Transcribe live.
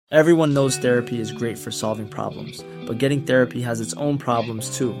Everyone knows therapy is great for solving problems, but getting therapy has its own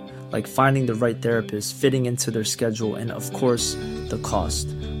problems too, like finding the right therapist, fitting into their schedule, and of course, the cost.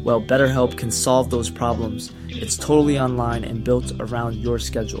 Well, BetterHelp can solve those problems. It's totally online and built around your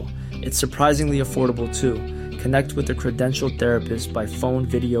schedule. It's surprisingly affordable too. Connect with a credentialed therapist by phone,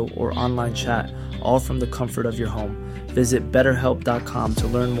 video, or online chat, all from the comfort of your home. Visit BetterHelp.com to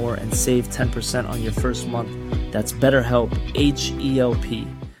learn more and save 10% on your first month. That's BetterHelp, H-E-L-P.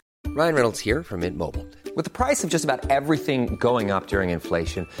 Ryan Reynolds here from Mint Mobile. With the price of just about everything going up during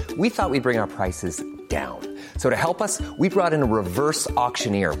inflation, we thought we'd bring our prices down. So to help us, we brought in a reverse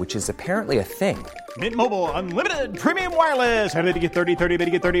auctioneer, which is apparently a thing. Mint Mobile Unlimited Premium Wireless. How to get 30, 30, bit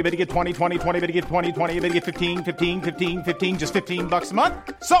to get 30, bit to get 20, 20, 20, bit to get 20, 20, bit to get 15, 15, 15, 15, just $15 a month?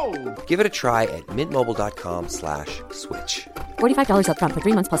 Sold! Give it a try at mintmobile.com/switch. $45 up front for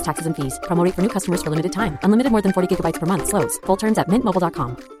 3 months plus taxes and fees. Promo rate for new customers for limited time. Unlimited more than 40 gigabytes per month. Slows full terms at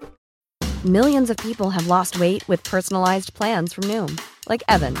mintmobile.com. Millions of people have lost weight with personalized plans from Noom. Like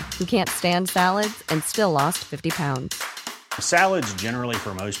Evan, who can't stand salads and still lost 50 pounds. Salads generally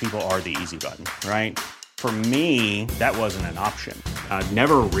for most people are the easy button, right? For me, that wasn't an option. I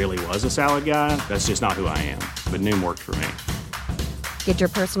never really was a salad guy. That's just not who I am. But Noom worked for me. Get your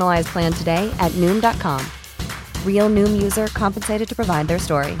personalized plan today at Noom.com. Real Noom user compensated to provide their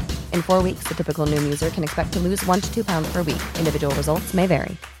story. In 4 weeks, the typical Noom user can expect to lose 1 to 2 pounds per week. Individual results may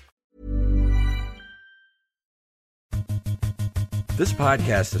vary. This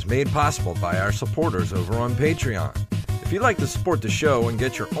podcast is made possible by our supporters over on Patreon. If you'd like to support the show and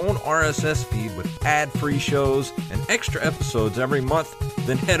get your own RSS feed with ad-free shows and extra episodes every month,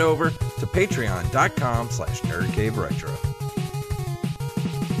 then head over to patreon.com/nerdcaveretro.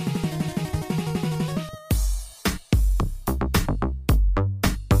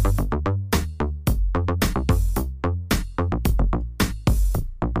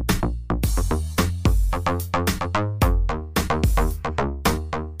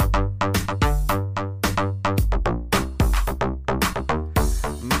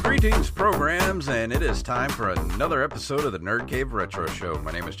 And it is time for another episode of the Nerd Cave Retro Show.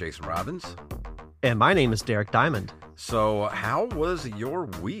 My name is Jason Robbins. And my name is Derek Diamond. So, how was your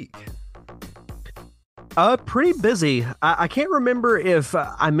week? Pretty busy. I can't remember if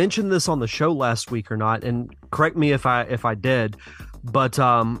I mentioned this on the show last week or not, and correct me if I did. But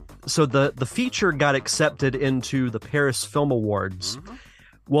so the feature got accepted into the Paris Film Awards. Mm-hmm.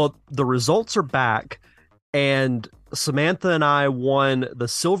 Well, the results are back, and Samantha and I won the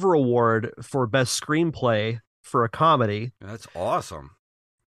Silver Award for Best Screenplay for a Comedy. That's awesome.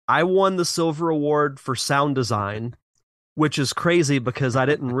 I won the Silver Award for Sound Design, which is crazy because I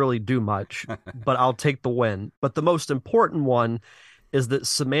didn't really do much, but I'll take the win. But the most important one is that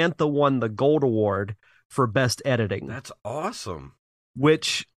Samantha won the Gold Award for Best Editing. That's awesome.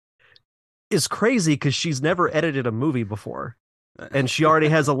 Which is crazy because she's never edited a movie before. And she already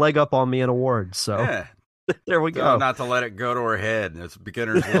has a leg up on me in awards. So yeah. There we go. Not to let it go to her head. It's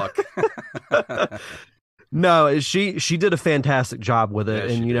beginner's luck. No, she did a fantastic job with it.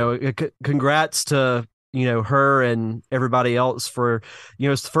 Yeah, and, you know, congrats to, you know, her and everybody else for, you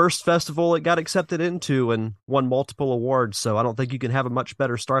know, it's the first festival it got accepted into and won multiple awards. So I don't think you can have a much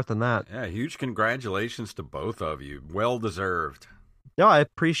better start than that. Yeah, huge congratulations to both of you. Well deserved. No, I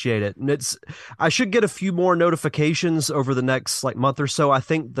appreciate it. And I should get a few more notifications over the next month or so. I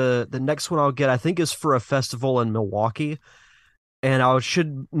think the next one I'll get, I think, is for a festival in Milwaukee. And I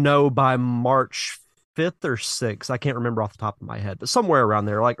should know by March 5th or 6th. I can't remember off the top of my head, but somewhere around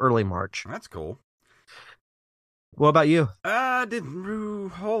there, like early March. That's cool. What about you? I didn't do a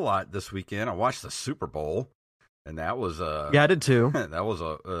whole lot this weekend. I watched the Super Bowl, and that was yeah, I did too. That was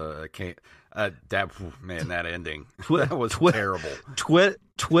that ending that was terrible.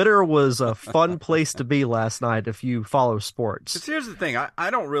 Twitter was a fun place to be last night if you follow sports. But here's the thing: I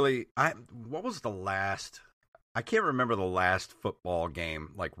don't really. What was the last? I can't remember the last football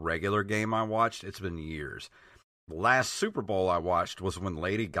game, like regular game I watched. It's been years. The last Super Bowl I watched was when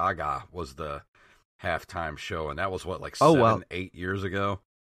Lady Gaga was the halftime show, and that was what, like 8 years ago.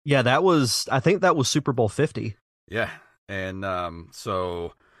 Yeah, I think that was Super Bowl 50. Yeah, and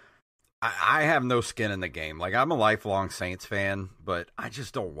so I have no skin in the game. Like, I'm a lifelong Saints fan, but I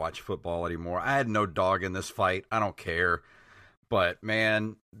just don't watch football anymore. I had no dog in this fight. I don't care. But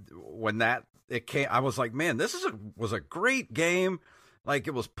man, when it came, I was like, man, this was a great game. Like,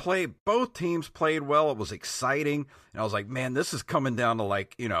 it was both teams played well. It was exciting. And I was like, man, this is coming down to,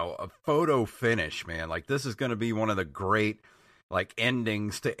 like, you know, a photo finish, man. Like, this is going to be one of the great, like,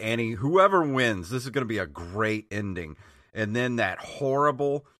 endings to whoever wins. This is going to be a great ending. And then that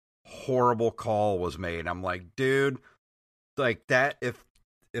horrible call was made. I'm like, dude, like that,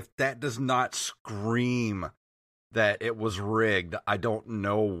 if that does not scream that it was rigged, I don't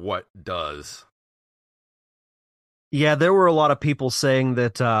know what does. Yeah, there were a lot of people saying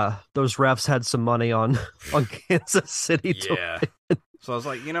that those refs had some money on Kansas City. Yeah. So I was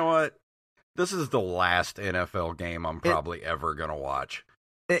like, you know what? This is the last NFL game I'm probably ever going to watch.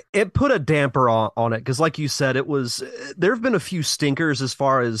 It put a damper on it because, like you said, there have been a few stinkers as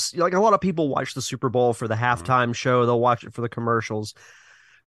far as, like, a lot of people watch the Super Bowl for the halftime show. They'll watch it for the commercials.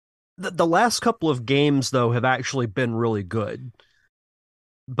 The last couple of games, though, have actually been really good.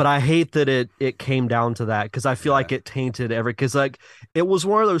 But I hate that it came down to that because I feel like it tainted because, like, it was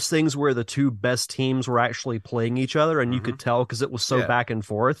one of those things where the two best teams were actually playing each other, and you could tell because it was so back and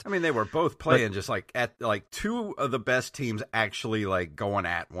forth. I mean, they were both playing just like at like two of the best teams actually like going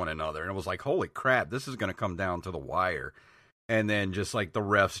at one another, and it was like, holy crap, this is going to come down to the wire. And then just like the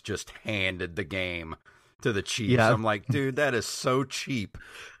refs just handed the game to the Chiefs. Yeah. I'm like, dude, that is so cheap.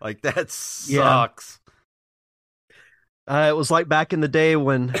 Like, that sucks. It was like back in the day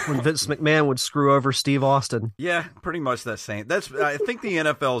when Vince McMahon would screw over Steve Austin. Yeah, pretty much that same. I think the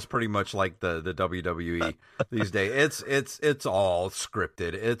NFL is pretty much like the WWE these days. It's all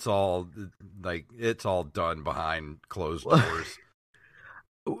scripted. It's all done behind closed doors.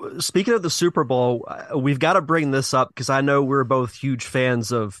 Speaking of the Super Bowl, we've got to bring this up because I know we're both huge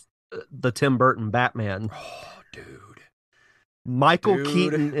fans of the Tim Burton Batman. Oh, dude. Michael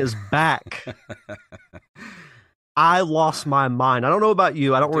Keaton is back. I lost my mind. I don't know about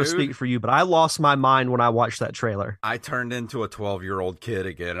you. I don't want to speak for you, but I lost my mind when I watched that trailer. I turned into a 12-year-old kid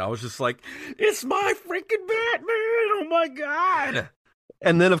again. I was just like, it's my freaking Batman. Oh my God.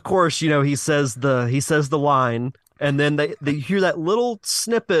 And then, of course, he says the line, and then they hear that little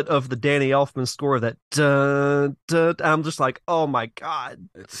snippet of the Danny Elfman score that dun, dun, I'm just like, oh my God.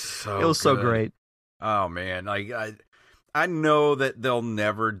 It was so great. Oh man. Like I know that they'll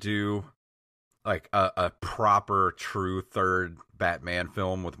never do like a proper, true third Batman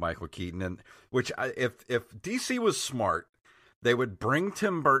film with Michael Keaton, and which if DC was smart, they would bring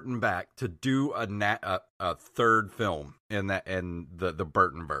Tim Burton back to do a third film in the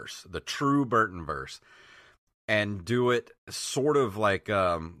Burtonverse, the true Burtonverse, and do it sort of like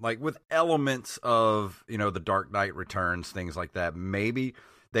with elements of the Dark Knight Returns, things like that. Maybe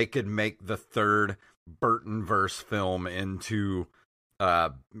they could make the third Burtonverse film into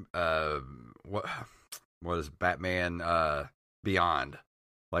what is Batman Beyond,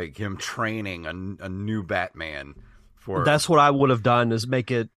 like him training a new Batman for. That's what I would have done, is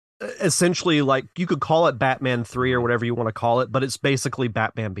make it essentially like, you could call it Batman 3 or whatever you want to call it, but it's basically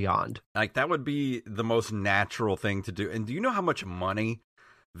Batman Beyond. Like, that would be the most natural thing to do. And do you know how much money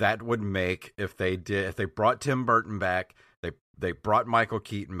that would make if they brought Tim Burton back, they brought Michael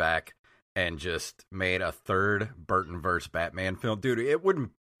Keaton back, and just made a third Burtonverse Batman film? Dude, it would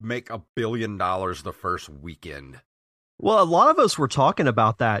make $1 billion the first weekend. Well, a lot of us were talking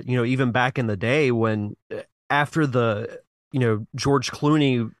about that, even back in the day when, after the, George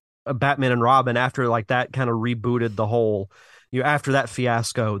Clooney, Batman and Robin, after like that kind of rebooted the whole, after that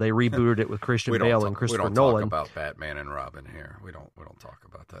fiasco, they rebooted it with Christian Bale and Christopher Nolan. We don't talk about Batman and Robin here. We don't talk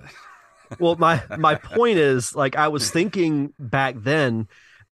about that. Well, my point is, like, I was thinking back then,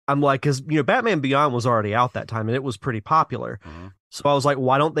 I'm like, because Batman Beyond was already out that time and it was pretty popular. Mm-hmm. So I was like,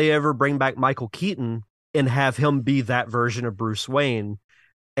 why don't they ever bring back Michael Keaton and have him be that version of Bruce Wayne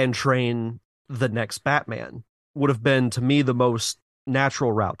and train the next Batman? Would have been, to me, the most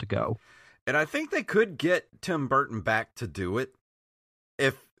natural route to go. And I think they could get Tim Burton back to do it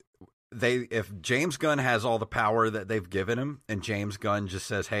if James Gunn has all the power that they've given him, and James Gunn just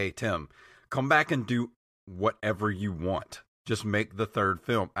says, hey, Tim, come back and do whatever you want. Just make the third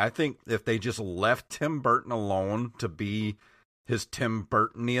film. I think if they just left Tim Burton alone to be his Tim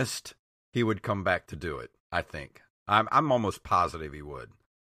Burtoniest, he would come back to do it. I think. I'm almost positive he would.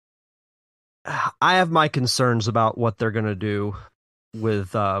 I have my concerns about what they're going to do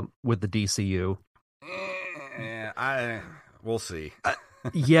with the DCU. We'll see.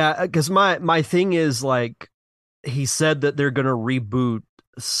 Yeah, because my thing is, like, he said that they're going to reboot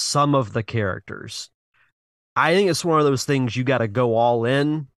some of the characters. I think it's one of those things you got to go all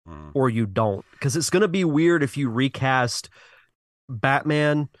in or you don't, because it's going to be weird if you recast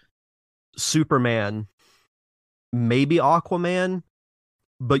Batman, Superman, maybe Aquaman,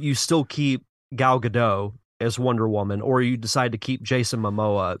 but you still keep Gal Gadot as Wonder Woman, or you decide to keep Jason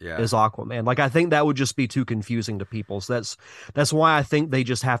Momoa as Aquaman. Like, I think that would just be too confusing to people. So that's why I think they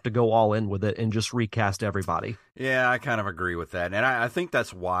just have to go all in with it and just recast everybody. Yeah, I kind of agree with that. And I think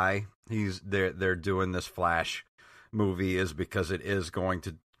that's why they're doing this Flash movie, is because it is going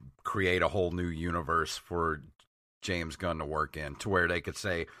to create a whole new universe for James Gunn to work in, to where they could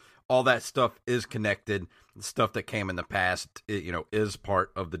say all that stuff is connected. The stuff that came in the past, is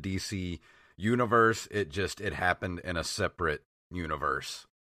part of the DC universe. It happened in a separate universe.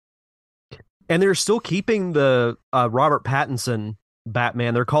 And they're still keeping the Robert Pattinson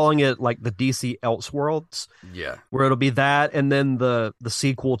Batman. They're calling it like the DC Elseworlds. Yeah. Where it'll be that and then the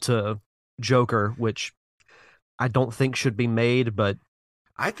sequel to Joker, which I don't think should be made, but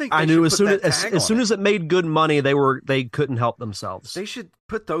I knew as soon as it made good money, they couldn't help themselves. They should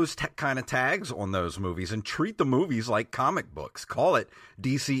put those kind of tags on those movies and treat the movies like comic books. Call it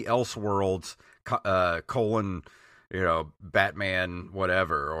DC Elseworlds, colon, Batman,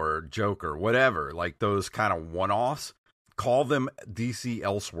 whatever, or Joker, whatever. Like those kind of one-offs. Call them DC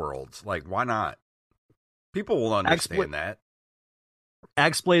Elseworlds. Like, why not? People will understand that.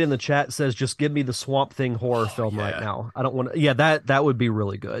 Axblade in the chat says, just give me the Swamp Thing horror film right now. I don't want to. Yeah, that would be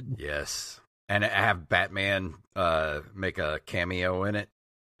really good. Yes. And have Batman make a cameo in it.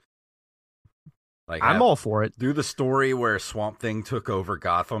 Like, I'm all for it. Do the story where Swamp Thing took over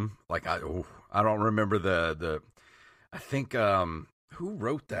Gotham. Like, I don't remember I think, who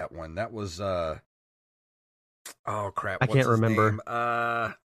wrote that one? That was, oh crap. I can't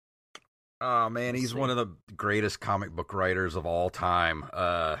remember. Oh man, he's one of the greatest comic book writers of all time.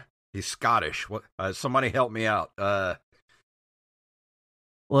 He's Scottish. What? Somebody help me out.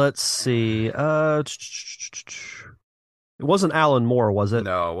 Let's see. It wasn't Alan Moore, was it?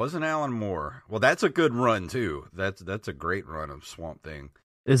 No, it wasn't Alan Moore. Well, that's a good run too. That's a great run of Swamp Thing.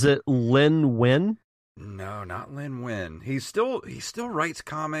 Is it Lin Wynn? No, not Lin Wynn. He still writes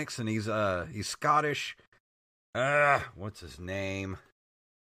comics, and he's Scottish. What's his name?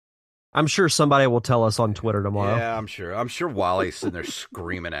 I'm sure somebody will tell us on Twitter tomorrow. Yeah, I'm sure. I'm sure Wally's sitting there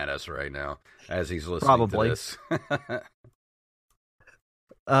screaming at us right now as he's listening Probably. to this.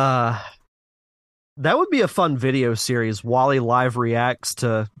 That would be a fun video series. Wally live reacts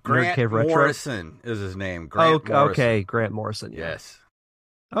to Grant Nerd Cave Retro. Morrison is his name. Grant Morrison. Okay, Grant Morrison. Yeah. Yes.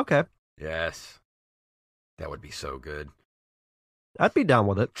 Okay. Yes. That would be so good. I'd be down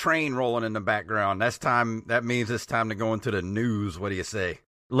with it. Train rolling in the background. That means it's time to go into the news. What do you say?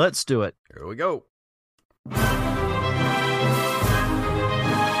 Let's do it. Here we go.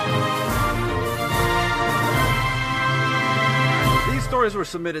 These stories were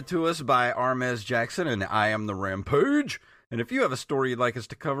submitted to us by Armez Jackson and I Am the Rampage. And if you have a story you'd like us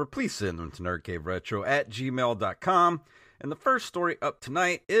to cover, please send them to nerdcaveretro@gmail.com. And the first story up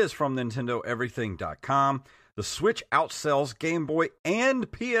tonight is from NintendoEverything.com. The Switch outsells Game Boy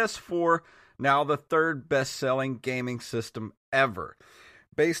and PS4, now the third best-selling gaming system ever.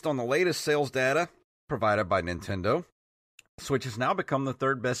 Based on the latest sales data provided by Nintendo, Switch has now become the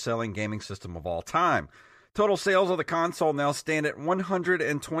third best-selling gaming system of all time. Total sales of the console now stand at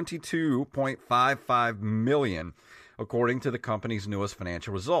 122.55 million, according to the company's newest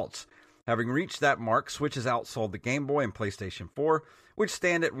financial results. Having reached that mark, Switch has outsold the Game Boy and PlayStation 4, which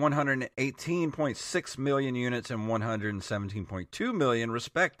stand at 118.6 million units and 117.2 million,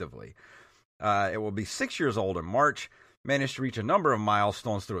 respectively. It will be 6 years old in March. Managed to reach a number of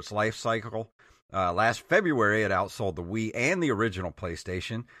milestones through its life cycle. Last February, it outsold the Wii and the original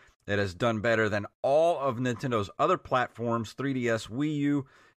PlayStation. It has done better than all of Nintendo's other platforms, 3DS, Wii U,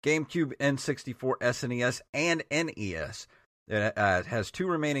 GameCube, N64, SNES, and NES. It has two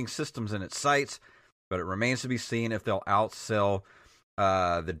remaining systems in its sights, but it remains to be seen if they'll outsell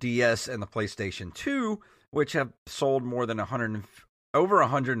the DS and the PlayStation 2, which have sold more than over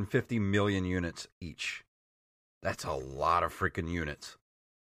 150 million units each. That's a lot of freaking units.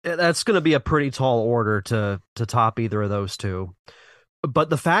 That's going to be a pretty tall order to top either of those two.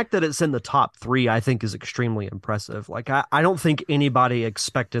 But the fact that it's in the top three, I think, is extremely impressive. Like, I don't think anybody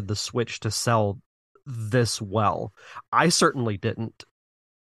expected the Switch to sell this well. I certainly didn't.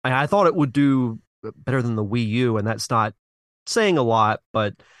 I thought it would do better than the Wii U, and that's not saying a lot,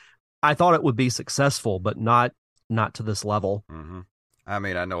 but I thought it would be successful, but not to this level. Mm-hmm. I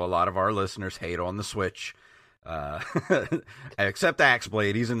mean, I know a lot of our listeners hate on the Switch. Except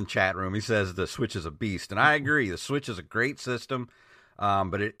Axblade, he's in the chat room. He says the Switch is a beast, and I agree. The Switch is a great system,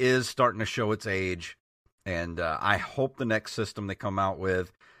 but it is starting to show its age, and I hope the next system they come out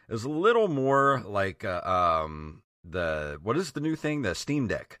with is a little more like what is the new thing? The Steam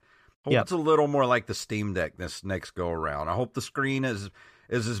Deck. Hope it's a little more like the Steam Deck this next go around. I hope the screen is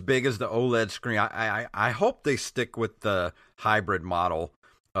as big as the OLED screen. I hope they stick with the hybrid model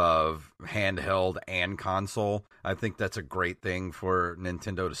of handheld and console. I think that's a great thing for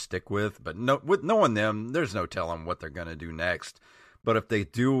Nintendo to stick with. But with knowing them, there's no telling what they're going to do next. But if they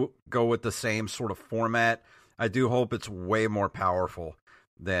do go with the same sort of format, I do hope it's way more powerful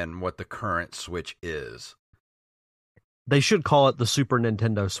than what the current Switch is. They should call it the Super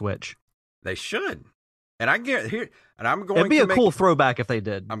Nintendo Switch. They should. And I get here, and I'm going. It'd be to a make, cool throwback if they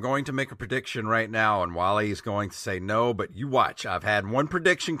did. I'm going to make a prediction right now, and Wally's going to say no, but you watch. I've had one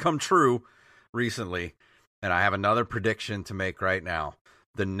prediction come true recently, and I have another prediction to make right now.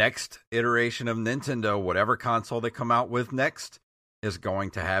 The next iteration of Nintendo, whatever console they come out with next, is going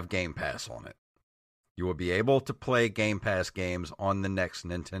to have Game Pass on it. You will be able to play Game Pass games on the next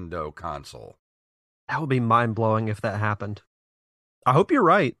Nintendo console. That would be mind-blowing if that happened. I hope you're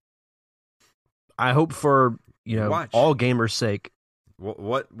right. I hope for, Watch. all gamers' sake.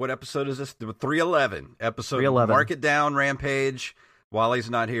 What episode is this? 311. Episode 311. Mark it down, Rampage. Wally's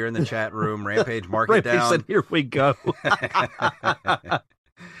not here in the chat room. Rampage, mark it Rampage down. said, here we go.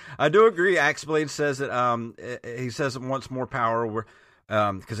 I do agree. Axeblade says that he says it wants more power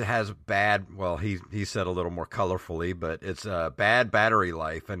because it has bad, well, he said a little more colorfully, but it's bad battery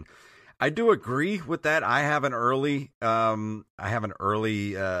life. And I do agree with that. I have an early version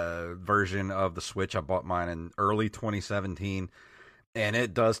of the Switch. I bought mine in early 2017, and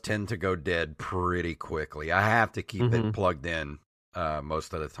it does tend to go dead pretty quickly. I have to keep it plugged in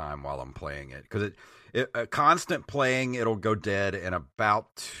most of the time while I'm playing it, because constant playing, it'll go dead in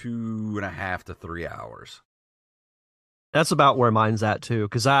about 2.5 to 3 hours. That's about where mine's at too,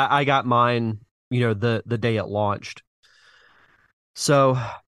 because I got mine, the day it launched. So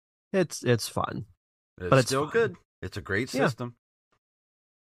it's fun. But it's still fun. good. It's a great system.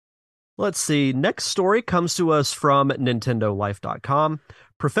 Let's see. Next story comes to us from NintendoLife.com.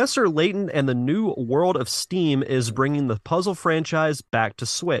 Professor Layton and the New World of Steam is bringing the puzzle franchise back to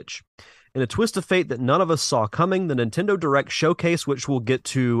Switch. In a twist of fate that none of us saw coming, the Nintendo Direct showcase, which we'll get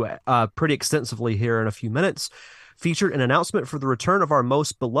to pretty extensively here in a few minutes, featured an announcement for the return of our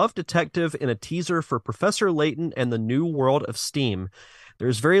most beloved detective in a teaser for Professor Layton and the New World of Steam.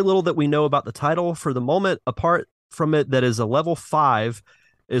 There's very little that we know about the title for the moment, apart from it that is from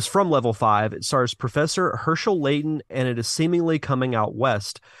level 5. It stars Professor Herschel Layton, and it is seemingly coming out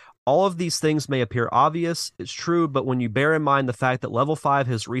west. All of these things may appear obvious, it's true, but when you bear in mind the fact that level 5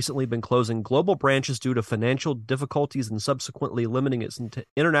 has recently been closing global branches due to financial difficulties and subsequently limiting its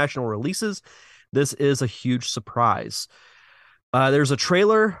international releases, this is a huge surprise. There's a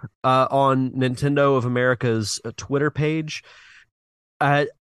trailer on Nintendo of America's Twitter page.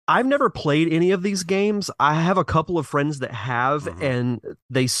 I've never played any of these games. I have a couple of friends that have, and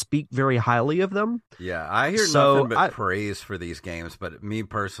they speak very highly of them. Yeah, I hear nothing but praise for these games, but me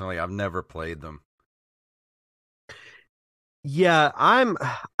personally, I've never played them. Yeah,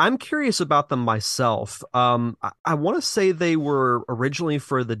 I'm curious about them myself. I want to say they were originally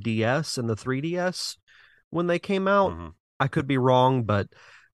for the DS and the 3DS when they came out. I could be wrong, but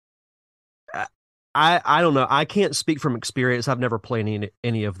I don't know. I can't speak from experience. I've never played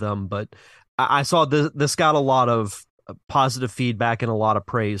any of them, but I saw this got a lot of positive feedback and a lot of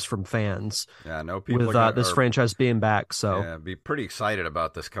praise from fans. Yeah, I know people with this franchise being back. So yeah, be pretty excited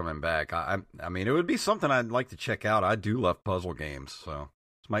about this coming back. I mean, it would be something I'd like to check out. I do love puzzle games, so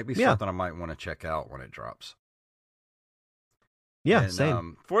this might be something I might want to check out when it drops. Yeah, and,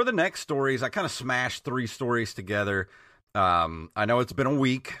 same. For the next stories, I kind of smashed 3 stories together. I know it's been a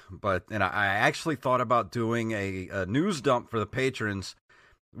week, but I actually thought about doing a news dump for the patrons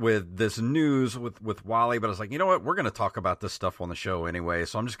with this news with Wally, but I was like, you know what? We're going to talk about this stuff on the show anyway,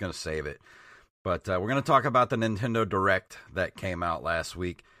 so I'm just going to save it. But we're going to talk about the Nintendo Direct that came out last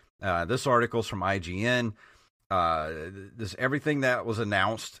week. This article's from IGN. This everything that was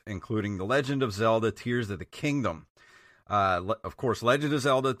announced, including The Legend of Zelda: Tears of the Kingdom. Of course, Legend of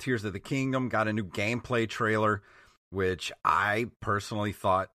Zelda: Tears of the Kingdom got a new gameplay trailer, which I personally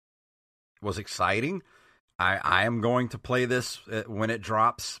thought was exciting. I am going to play this when it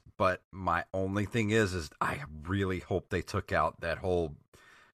drops, but my only thing is I really hope they took out that whole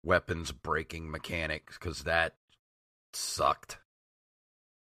weapons breaking mechanic, because that sucked.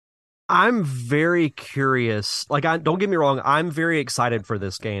 I'm very curious. Don't get me wrong, I'm very excited for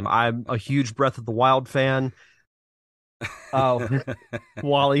this game. I'm a huge Breath of the Wild fan. Oh,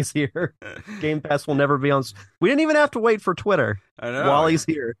 Wally's here. Game Pass will never be on. We didn't even have to wait for Twitter. I know. Wally's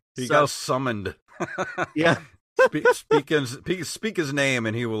here. He got summoned. Yeah. Speak his name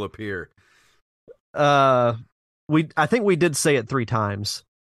and he will appear. I think we did say it 3 times,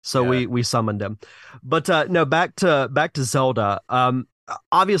 so we summoned him. But no, back to Zelda.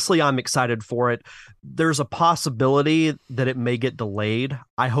 Obviously, I'm excited for it. There's a possibility that it may get delayed.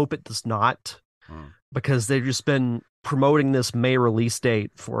 I hope it does not, because they've just been promoting this May release date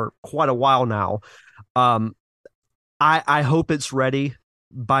for quite a while now. I hope it's ready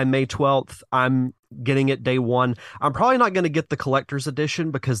by May 12th. I'm getting it day one. I'm probably not going to get the collector's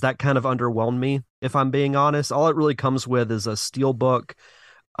edition because that kind of underwhelmed me, if I'm being honest. All it really comes with is a steel book.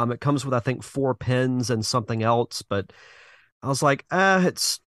 It comes with, I think, 4 pins and something else, but I was like,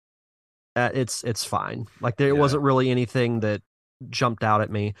 it's fine. Like there wasn't really anything that jumped out at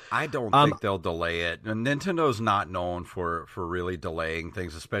me. I don't think they'll delay it. And Nintendo's not known for really delaying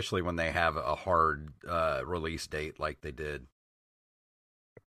things, especially when they have a hard release date like they did.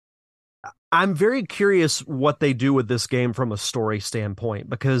 I'm very curious what they do with this game from a story standpoint,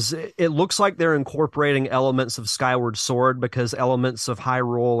 because it looks like they're incorporating elements of Skyward Sword because elements of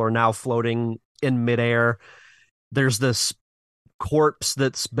Hyrule are now floating in midair. There's this corpse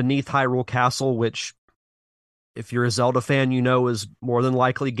that's beneath Hyrule Castle, which, if you're a Zelda fan, you know is more than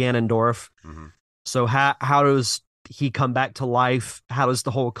likely Ganondorf. Mm-hmm. So how does he come back to life? How does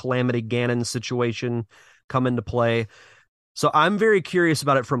the whole Calamity Ganon situation come into play? So I'm very curious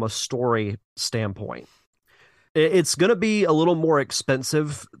about it from a story standpoint. It's going to be a little more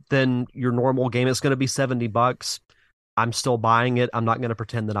expensive than your normal game. It's going to be $70. I'm still buying it. I'm not going to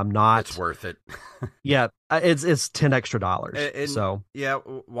pretend that I'm not. It's worth it. Yeah, it's $10 extra. So yeah,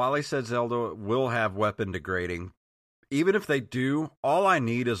 Wally said Zelda will have weapon degrading. Even if they do, all I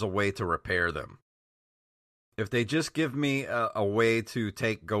need is a way to repair them. If they just give me a way to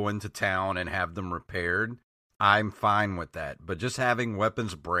go into town and have them repaired, I'm fine with that. But just having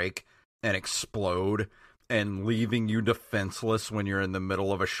weapons break and explode and leaving you defenseless when you're in the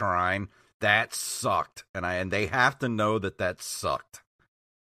middle of a shrine, that sucked. And they have to know that sucked.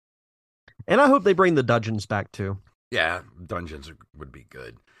 And I hope they bring the dungeons back too. Yeah, dungeons would be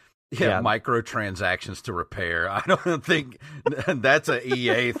good. Yeah, microtransactions to repair. I don't think that's an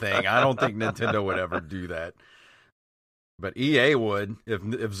EA thing. I don't think Nintendo would ever do that. But EA would.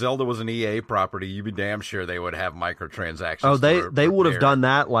 If Zelda was an EA property, you'd be damn sure they would have microtransactions. Oh, they would have done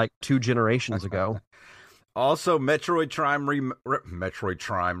that like 2 generations ago. Also, Metroid Prime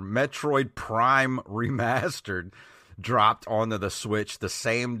Remastered dropped onto the Switch the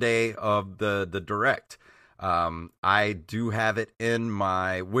same day of the Direct. I do have it in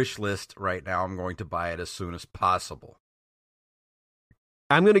my wish list right now. I'm going to buy it as soon as possible.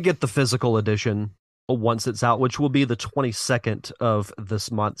 I'm going to get the physical edition once it's out, which will be the 22nd of this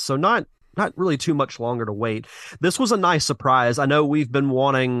month. So not really too much longer to wait. This was a nice surprise. I know we've been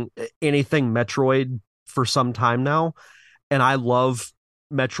wanting anything Metroid for some time now, and I love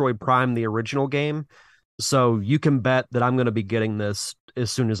Metroid Prime, the original game. So you can bet that I'm going to be getting this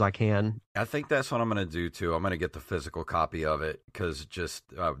as soon as I can. I think that's what I'm going to do too. I'm going to get the physical copy of it because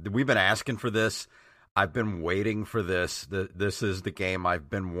we've been asking for this. I've been waiting for this. This is the game I've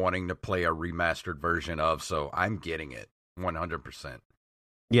been wanting to play a remastered version of, so I'm getting it 100%.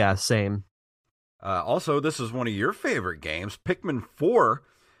 Yeah, same. Also, this is one of your favorite games. Pikmin 4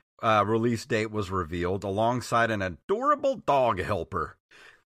 release date was revealed alongside an adorable dog helper.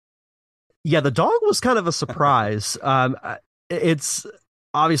 Yeah, the dog was kind of a surprise. It's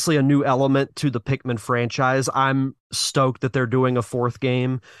obviously a new element to the Pikmin franchise. I'm stoked that they're doing a 4th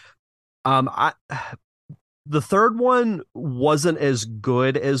game. The 3rd one wasn't as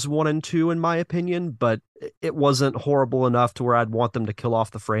good as 1 and 2 in my opinion, but it wasn't horrible enough to where I'd want them to kill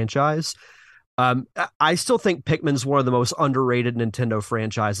off the franchise. I still think Pikmin's one of the most underrated Nintendo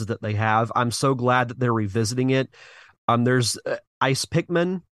franchises that they have. I'm so glad that they're revisiting it. There's Ice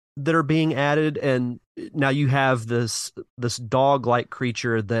Pikmin that are being added, and now you have this dog-like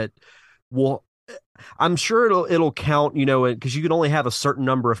creature that will, I'm sure it'll count, because you can only have a certain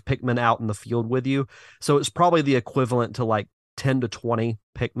number of Pikmin out in the field with you. So it's probably the equivalent to like 10 to 20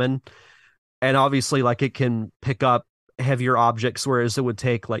 Pikmin. And obviously, like, it can pick up heavier objects, whereas it would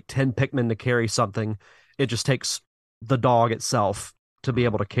take like 10 Pikmin to carry something. It just takes the dog itself to be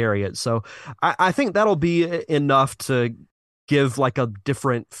able to carry it. So I think that'll be enough to give like a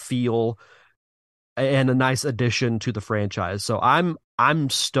different feel and a nice addition to the franchise. So I'm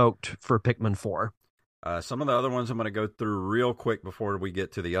stoked for Pikmin 4. Some of the other ones I'm going to go through real quick before we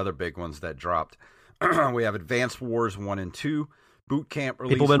get to the other big ones that dropped. We have Advance Wars 1 and 2, Boot Camp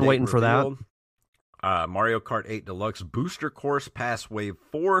release. People been waiting for that. Mario Kart 8 Deluxe Booster Course Pass Wave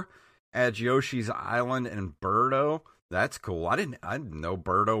 4 adds Yoshi's Island and Birdo. That's cool. I didn't know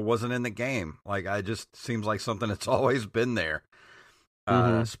Birdo wasn't in the game. Like, I just seems like something that's always been there.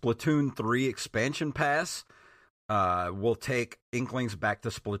 Splatoon 3 Expansion Pass. We'll take Inklings back to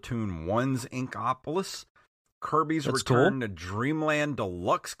Splatoon 1's Inkopolis. Kirby's Return to Dreamland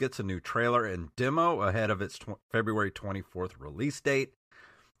Deluxe gets a new trailer and demo ahead of its February 24th release date.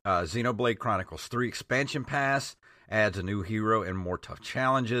 Xenoblade Chronicles 3 Expansion Pass adds a new hero and more tough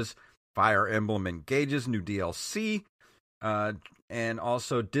challenges. Fire Emblem Engages new DLC. And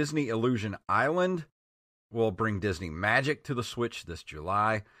also Disney Illusion Island will bring Disney Magic to the Switch this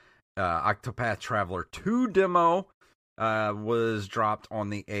July. Octopath Traveler 2 demo was dropped on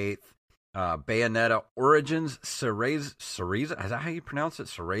the 8th. Bayonetta Origins Cereza, is that how you pronounce it?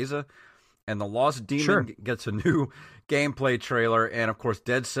 Cereza? And The Lost Demon gets a new gameplay trailer. And, of course,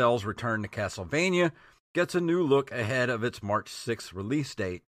 Dead Cells Return to Castlevania gets a new look ahead of its March 6th release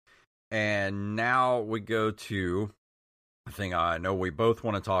date. And now we go to a thing I know we both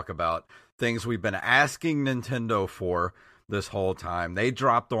want to talk about, things we've been asking Nintendo for this whole time. They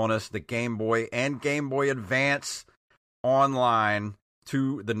dropped on us the Game Boy and Game Boy Advance online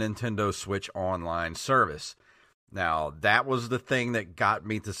to the Nintendo Switch Online service. Now, that was the thing that got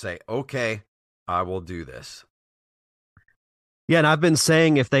me to say, okay, I will do this. Yeah, and I've been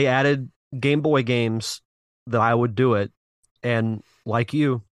saying if they added Game Boy games, that I would do it. And like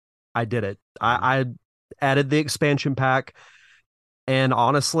you, I did it. I added the expansion pack, and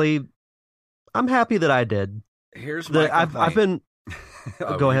honestly, I'm happy that I did. Here's my complaint. I've been...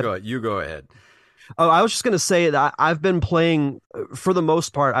 Go ahead. You go ahead. Oh, I was just going to say that I've been playing, for the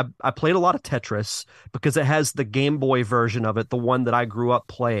most part, I played a lot of Tetris because it has the Game Boy version of it, the one that I grew up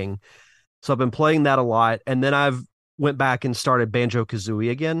playing. So I've been playing that a lot. And then I've went back and started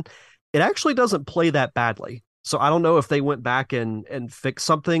Banjo-Kazooie again. It actually doesn't play that badly. So I don't know if they went back and fixed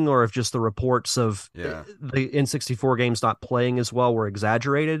something, or if just the reports of the N64 games not playing as well were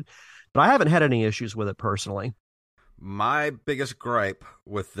exaggerated. But I haven't had any issues with it personally. My biggest gripe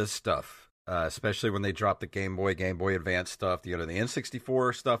with this stuff, especially when they dropped the Game Boy Advance stuff, the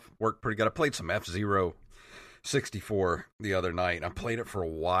N64 stuff worked pretty good. I played some F-Zero 64 the other night. I played it for a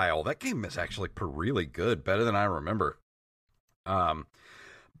while. That game is actually really good, better than I remember.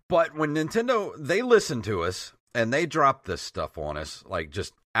 But when Nintendo, they listened to us and they dropped this stuff on us, like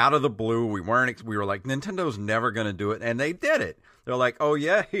just out of the blue. We were like, Nintendo's never going to do it. And they did it. They're like, oh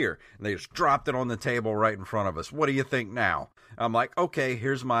yeah, here. And they just dropped it on the table right in front of us. What do you think now? I'm like, okay,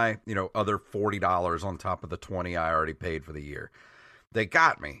 here's my, other $40 on top of the $20 I already paid for the year. They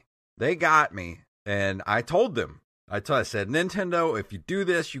got me. And I told them, I said, Nintendo, if you do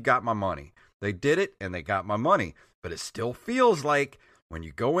this, you got my money. They did it and they got my money. But it still feels like when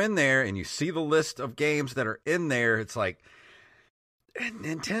you go in there and you see the list of games that are in there, it's like,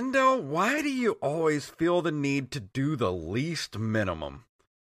 Nintendo, why do you always feel the need to do the least minimum?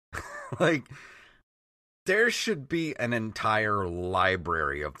 Like, there should be an entire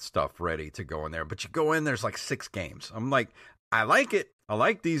library of stuff ready to go in there. But you go in, there's like 6 games. I'm like, I like it. I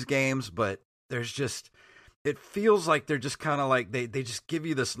like these games, but there's just, it feels like they're just kind of like, they just give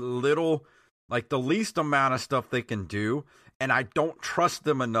you this little, like the least amount of stuff they can do. And I don't trust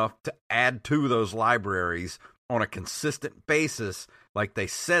them enough to add to those libraries on a consistent basis like they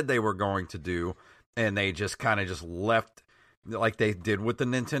said they were going to do. And they just kind of just left like they did with the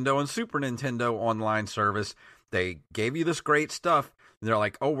Nintendo and Super Nintendo online service. They gave you this great stuff. And they're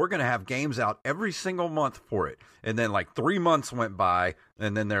like, oh, we're going to have games out every single month for it. And then like 3 months went by.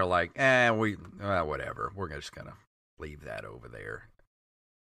 And then they're like, whatever. We're just going to leave that over there.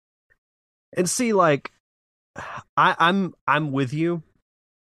 And see, like, I'm with you,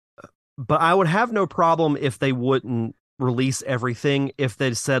 but I would have no problem if they wouldn't release everything. If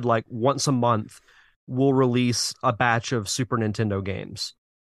they said like once a month we'll release a batch of Super Nintendo games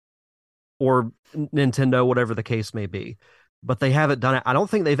or Nintendo, whatever the case may be. But they haven't done it. I don't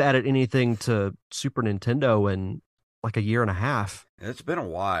think they've added anything to Super Nintendo in like a year and a half. It's been a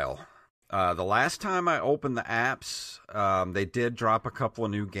while. The last time I opened the apps, they did drop a couple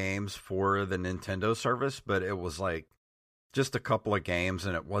of new games for the Nintendo service, but it was like just a couple of games,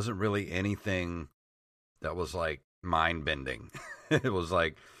 and it wasn't really anything that was like mind-bending. It was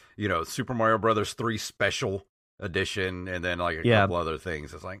like, Super Mario Brothers 3 Special Edition, and then like a couple other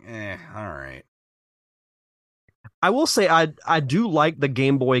things. It's like, all right. I will say I do like the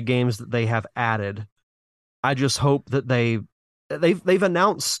Game Boy games that they have added. I just hope that they've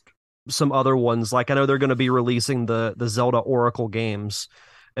announced some other ones. Like I know they're going to be releasing the Zelda Oracle games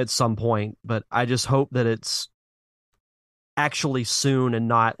at some point, but I just hope that it's actually soon and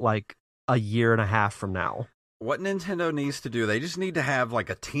not like a year and a half from now. What Nintendo needs to do, they just need to have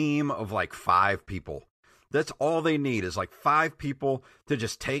like a team of like 5 people. That's all they need is like 5 people to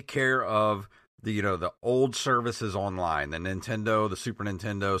just take care of the old services online, the Nintendo, the Super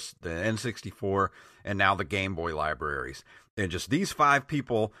Nintendo, the N64, and now the Game Boy libraries. And just these 5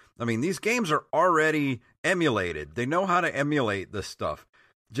 people, I mean, these games are already emulated. They know how to emulate this stuff.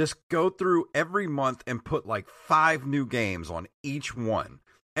 Just go through every month and put like 5 new games on each one.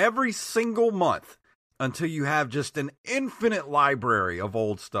 Every single month until you have just an infinite library of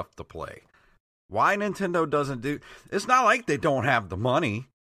old stuff to play. Why Nintendo doesn't do... It's not like they don't have the money.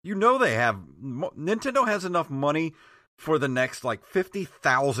 You know they have... Nintendo has enough money for the next,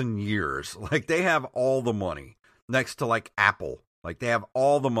 50,000 years. They have all the money. Next to, Apple. They have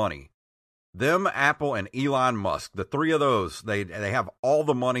all the money. Them, Apple, and Elon Musk. The three of those, they have all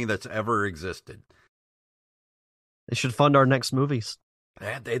the money that's ever existed. They should fund our next movies.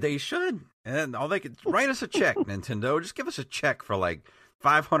 They should. And all they could... Write us a check, Nintendo. Just give us a check for,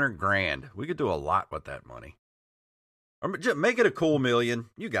 $500,000. We could do a lot with that money. Or just make it a cool $1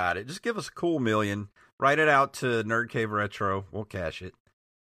 million. You got it. Just give us a cool $1 million. Write it out to Nerd Cave Retro. We'll cash it.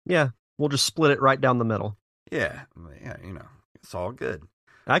 Yeah, we'll just split it right down the middle. Yeah, it's all good.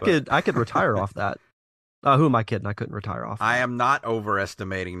 I could retire off that. Who am I kidding? I couldn't retire off. I am not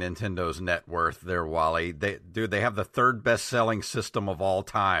overestimating Nintendo's net worth there, Wally. They have the third best selling system of all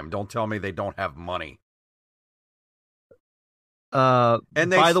time. Don't tell me they don't have money. And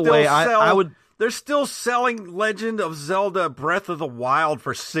they by the way, I would. They're still selling Legend of Zelda Breath of the Wild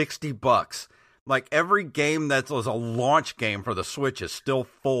for $60. Every game that was a launch game for the Switch is still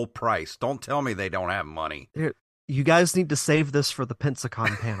full price. Don't tell me they don't have money. You guys need to save this for the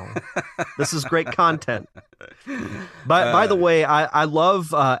Pensacon panel. This is great content. But by the way, I love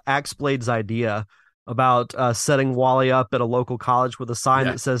Axeblade's idea about setting Wally up at a local college with a sign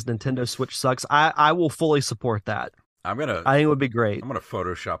that says Nintendo Switch sucks. I will fully support that. I think it would be great. I'm gonna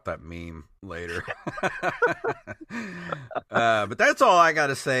Photoshop that meme later. But that's all I got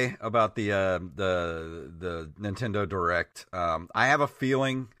to say about the Nintendo Direct. I have a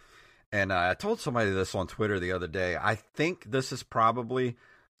feeling, and I told somebody this on Twitter the other day. I think this is probably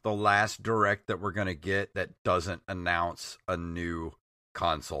the last Direct that we're gonna get that doesn't announce a new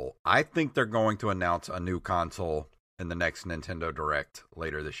console. I think they're going to announce a new console in the next Nintendo Direct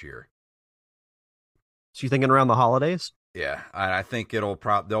later this year. So you thinking around the holidays? Yeah, I think they're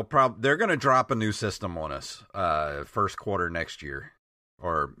going to drop a new system on us first quarter next year,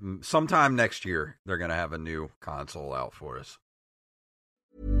 or sometime next year. They're going to have a new console out for us.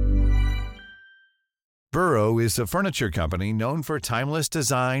 Burrow is a furniture company known for timeless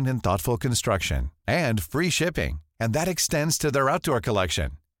design and thoughtful construction, and free shipping, and that extends to their outdoor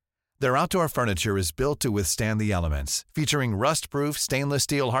collection. Their outdoor furniture is built to withstand the elements, featuring rust-proof stainless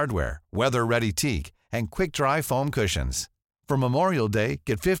steel hardware, weather-ready teak, and quick-dry foam cushions. For Memorial Day,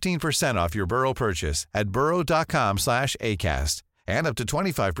 get 15% off your Burrow purchase at burrow.com/ACAST and up to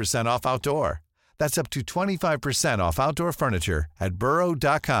 25% off outdoor. That's up to 25% off outdoor furniture at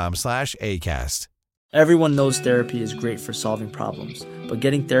burrow.com/ACAST. Everyone knows therapy is great for solving problems, but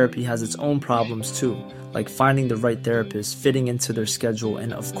getting therapy has its own problems too, like finding the right therapist, fitting into their schedule,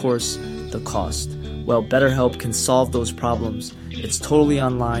 and of course, the cost. Well, BetterHelp can solve those problems. It's totally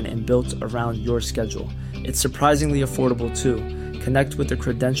online and built around your schedule. It's surprisingly affordable too. Connect with a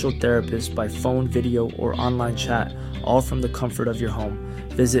credentialed therapist by phone, video, or online chat, all from the comfort of your home.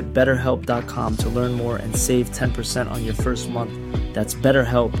 Visit BetterHelp.com to learn more and save 10% on your first month. That's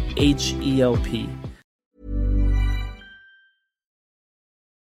BetterHelp, H-E-L-P.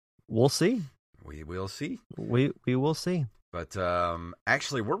 We'll see. We will see. We will see. But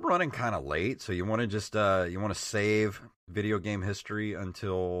actually, we're running kind of late, so you want to just save video game history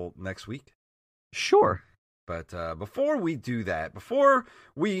until next week? Sure. But before we do that, we're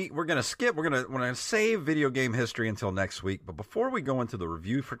gonna save video game history until next week. But before we go into the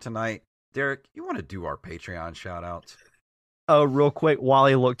review for tonight, Derek, you want to do our Patreon shout outs? Oh, real quick,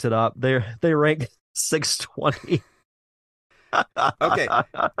 Wally looked it up. They rank 620. Okay.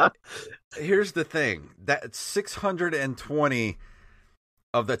 Here's the thing. That's 620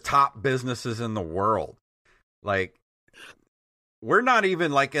 of the top businesses in the world. We're not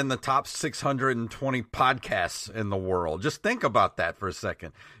even in the top 620 podcasts in the world. Just think about that for a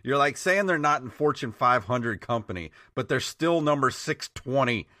second. You're saying they're not in Fortune 500 company, but they're still number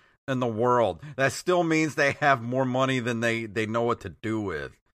 620 in the world. That still means they have more money than they know what to do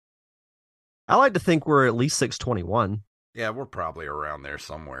with. I like to think we're at least 621. Yeah, we're probably around there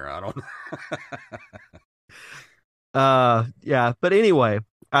somewhere. I don't know. Yeah, but anyway,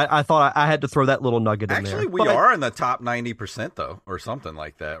 I thought I had to throw that little nugget in there. Actually, we are in the top 90%, though, or something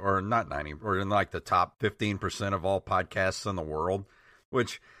like that. Or not 90, or in the top 15% of all podcasts in the world,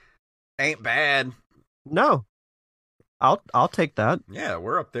 which ain't bad. No. I'll take that. Yeah,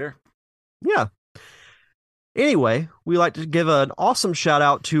 we're up there. Yeah. Anyway, we like to give an awesome shout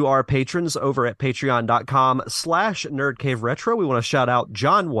out to our patrons over at patreon.com/nerdcaveretro. We want to shout out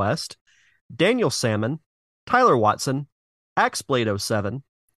John West, Daniel Salmon, Tyler Watson, Axeblade07,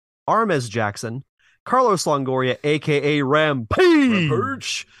 Armez Jackson, Carlos Longoria, a.k.a.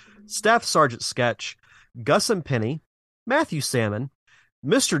 Rampage, Staff Sergeant Sketch, Gus and Penny, Matthew Salmon,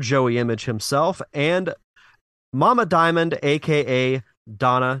 Mr. Joey Image himself, and Mama Diamond, a.k.a.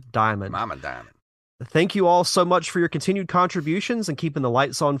 Donna Diamond. Mama Diamond. Thank you all so much for your continued contributions and keeping the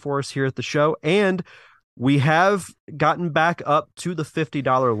lights on for us here at the show. And we have gotten back up to the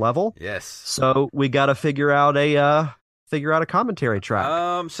 $50 level. Yes. So we got to figure out a commentary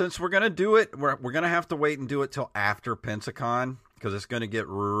track. Since we're gonna do it, we're gonna have to wait and do it till after Pensacon because it's gonna get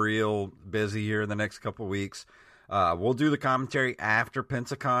real busy here in the next couple of weeks. We'll do the commentary after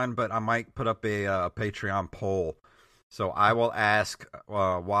Pensacon, but I might put up a Patreon poll. So I will ask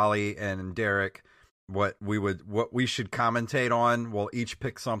Wally and Derek what we should commentate on. We'll each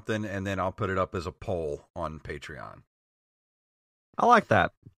pick something, and then I'll put it up as a poll on Patreon. I like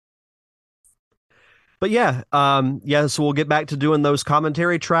that. But yeah, so we'll get back to doing those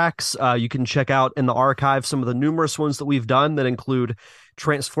commentary tracks. You can check out in the archive some of the numerous ones that we've done that include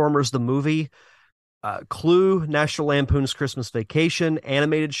Transformers the movie, Clue, National Lampoon's Christmas Vacation,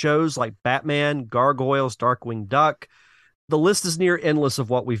 animated shows like Batman, Gargoyles, Darkwing Duck. The list is near endless of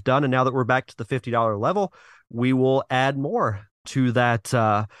what we've done, and now that we're back to the $50 level, we will add more to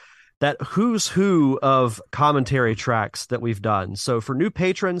that who's who of commentary tracks that we've done. So for new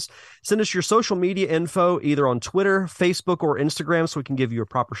patrons, send us your social media info either on Twitter, Facebook, or Instagram so we can give you a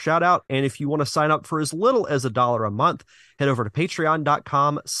proper shout out. And if you want to sign up for as little as $1 a month, head over to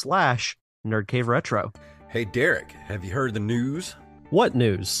patreon.com/nerdcaveretro. Hey, Derek, have you heard the news? What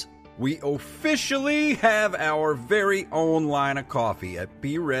news? We officially have our very own line of coffee at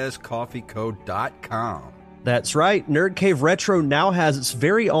brezcoffeeco.com. That's right. Nerd Cave Retro now has its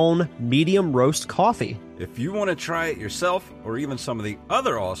very own medium roast coffee. If you want to try it yourself, or even some of the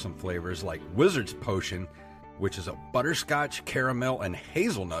other awesome flavors like Wizard's Potion, which is a butterscotch, caramel, and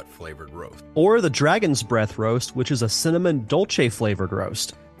hazelnut flavored roast, or the Dragon's Breath roast, which is a cinnamon dolce flavored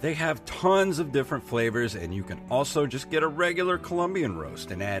roast. They have tons of different flavors, and you can also just get a regular Colombian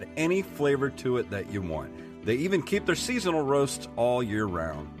roast and add any flavor to it that you want. They even keep their seasonal roasts all year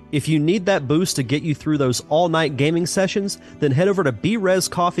round. If you need that boost to get you through those all-night gaming sessions, then head over to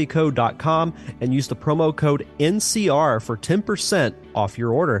brezcoffeeco.com and use the promo code NCR for 10% off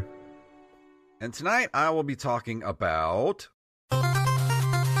your order. And tonight I will be talking about...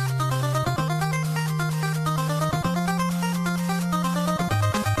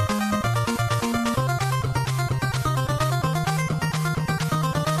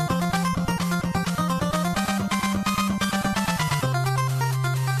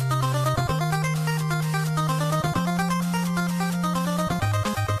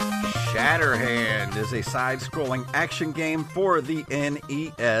 Shatterhand is a side-scrolling action game for the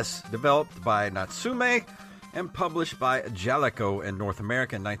NES, developed by Natsume and published by Jaleco in North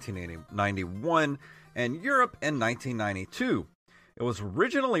America in 1991 and Europe in 1992. It was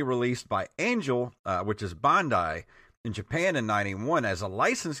originally released by Angel, which is Bandai, in Japan in 91 as a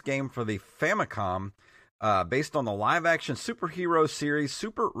licensed game for the Famicom, based on the live-action superhero series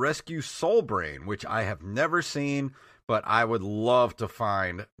Super Rescue Soul Brain, which I have never seen, but I would love to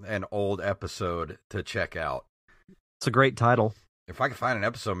find an old episode to check out. It's a great title. If I can find an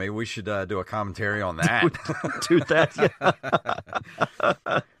episode, maybe we should do a commentary on that. Do that, yeah.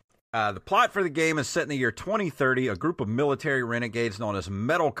 The plot for the game is set in the year 2030. A group of military renegades known as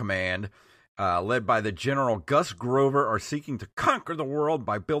Metal Command, led by the General Gus Grover, are seeking to conquer the world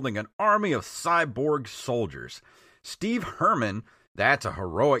by building an army of cyborg soldiers. Steve Herman, that's a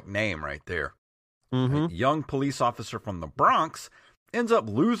heroic name right there. A young police officer from the Bronx ends up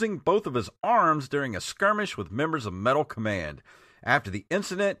losing both of his arms during a skirmish with members of Metal Command. After the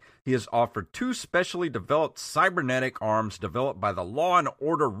incident, he is offered two specially developed cybernetic arms developed by the Law and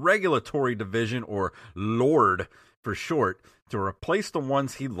Order Regulatory Division, or LORD for short, to replace the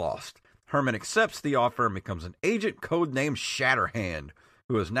ones he lost. Herman accepts the offer and becomes an agent codenamed Shatterhand,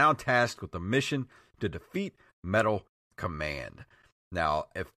 who is now tasked with the mission to defeat Metal Command. Now,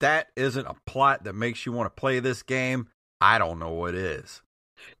 if that isn't a plot that makes you want to play this game, I don't know what is.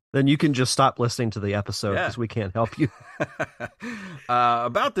 Then you can just stop listening to the episode because we can't help you.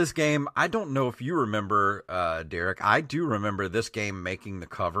 About this game, I don't know if you remember, Derek. I do remember this game making the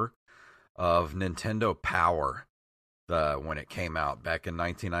cover of Nintendo Power when it came out back in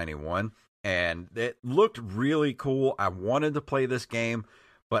 1991. And it looked really cool. I wanted to play this game,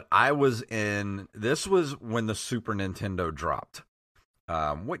 but this was when the Super Nintendo dropped.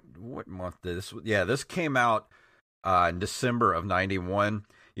 What month did this? Yeah, this came out in December of 91.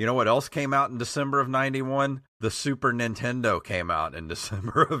 You know what else came out in December of 91? The Super Nintendo came out in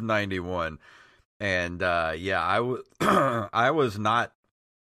December of 91. And I was not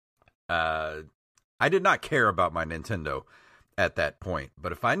I did not care about my Nintendo at that point.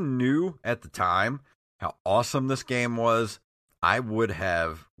 But if I knew at the time how awesome this game was, I would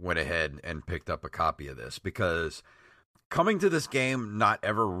have went ahead and picked up a copy of this, because coming to this game, not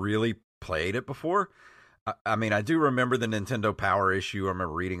ever really played it before. I mean, I do remember the Nintendo Power issue. I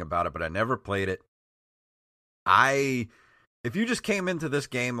remember reading about it, but I never played it. If you just came into this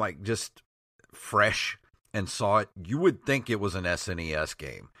game like just fresh and saw it, you would think it was an SNES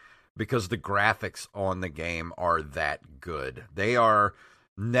game, because the graphics on the game are that good. They are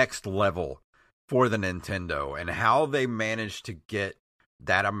next level for the Nintendo, and how they managed to get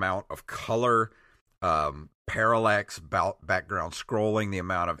that amount of color, parallax, background scrolling, the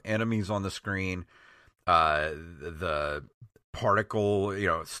amount of enemies on the screen, the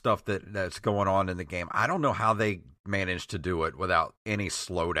particle, stuff that's going on in the game. I don't know how they managed to do it without any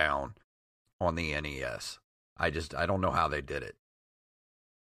slowdown on the NES. I don't know how they did it.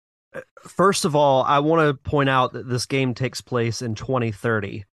 First of all, I want to point out that this game takes place in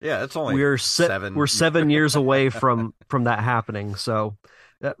 2030. Yeah, it's only we're 7. We're 7 years away from that happening. So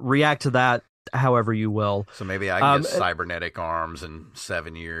react to that however you will. So maybe I can get cybernetic arms in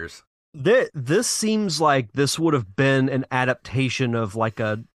 7 years. This seems like this would have been an adaptation of like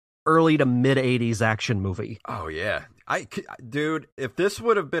a early to mid 80s action movie. Oh yeah. Dude, if this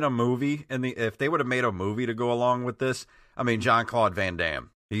would have been a movie, and if they would have made a movie to go along with this, I mean, Jean-Claude Van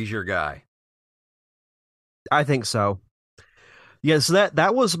Damme, he's your guy. I think so. Yes,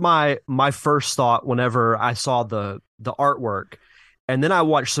 that was my first thought whenever I saw the artwork. And then I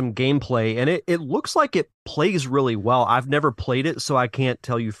watched some gameplay, and it looks like it plays really well. I've never played it, so I can't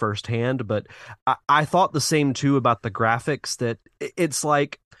tell you firsthand, but I thought the same too about the graphics, that it's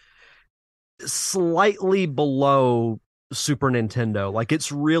like slightly below Super Nintendo. Like,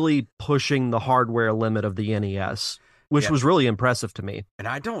 it's really pushing the hardware limit of the NES, which was really impressive to me. And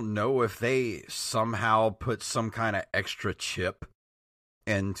I don't know if they somehow put some kind of extra chip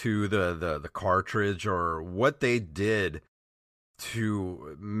into the cartridge, or what they did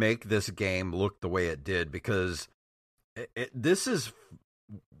to make this game look the way it did, because this is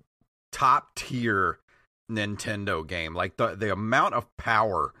top tier Nintendo game. Like the amount of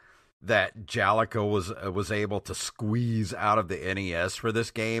power that Jalico was able to squeeze out of the NES for this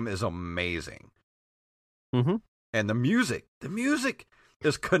game is amazing. Mm-hmm. And the music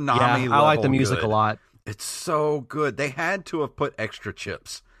is Konami. Yeah, I like the music good. a lot. It's so good. They had to have put extra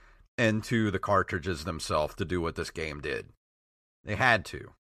chips into the cartridges themselves to do what this game did. They had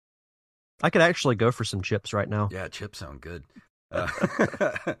to. I could actually go for some chips right now. Yeah, chips sound good.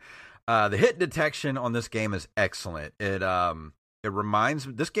 The hit detection on this game is excellent.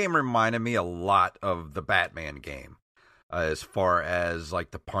 This game reminded me a lot of the Batman game, as far as like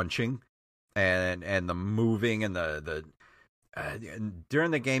the punching and the moving and the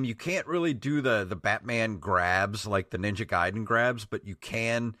during the game. You can't really do the Batman grabs like the Ninja Gaiden grabs, but you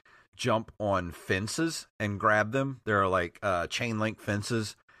can jump on fences and grab them. There are like chain link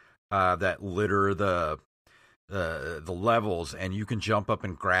fences that litter the levels, and you can jump up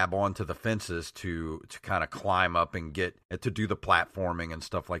and grab onto the fences to kind of climb up and get to do the platforming and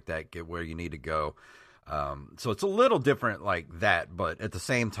stuff like that, get where you need to go. So it's a little different like that, but at the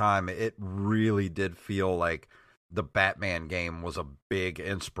same time, it really did feel like the Batman game was a big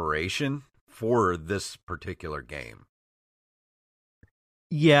inspiration for this particular game.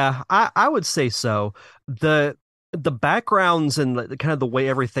 Yeah, I would say so. The backgrounds and the kind of the way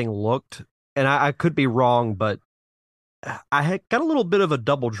everything looked, and I could be wrong, but I had got a little bit of a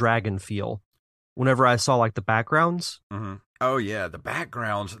Double Dragon feel whenever I saw like the backgrounds. Mm-hmm. Oh yeah, the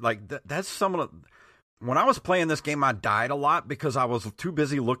backgrounds, like that's some of the. When I was playing this game, I died a lot because I was too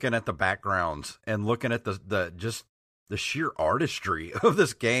busy looking at the backgrounds and looking at the sheer artistry of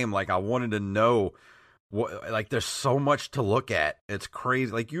this game. Like, I wanted to know like there's so much to look at. It's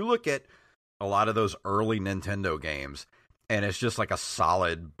crazy. Like, you look at a lot of those early Nintendo games and it's just like a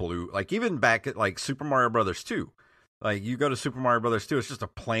solid blue, like even back at like Super Mario Brothers 2, like you go to Super Mario Brothers 2, it's just a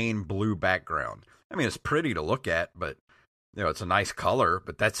plain blue background. I mean, it's pretty to look at, but it's a nice color,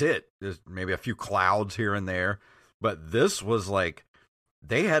 but that's it. There's maybe a few clouds here and there, but this was like,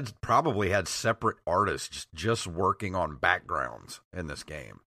 they had probably had separate artists just working on backgrounds in this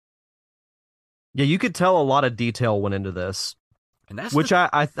game. Yeah, you could tell a lot of detail went into this, and that's which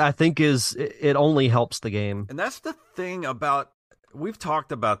I think it only helps the game. And that's the thing about, we've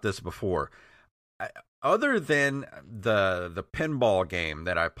talked about this before. Other than the pinball game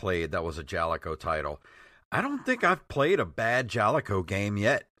that I played, that was a Jalico title, I don't think I've played a bad Jalico game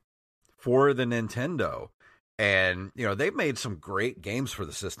yet for the Nintendo. And they made some great games for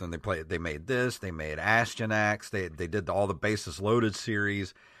the system. They made this. They made Astyanax. They did all the Bases Loaded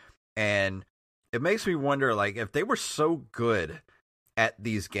series, and it makes me wonder, like, if they were so good at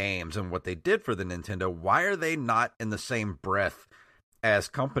these games and what they did for the Nintendo, why are they not in the same breath as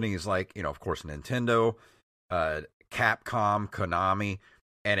companies like, of course, Nintendo, Capcom, Konami?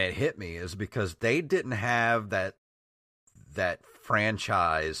 And it hit me is because they didn't have that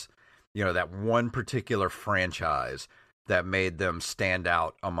franchise, that one particular franchise that made them stand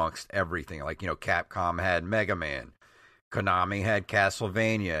out amongst everything. Like, Capcom had Mega Man, Konami had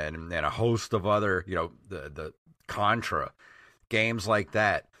Castlevania, and a host of other, the Contra games like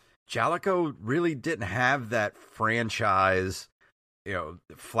that. Jaleco really didn't have that franchise,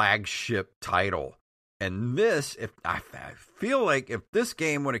 flagship title. And this, if I feel like if this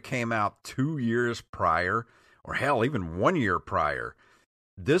game would have came out 2 years prior, or hell, even 1 year prior,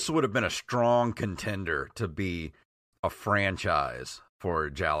 this would have been a strong contender to be a franchise for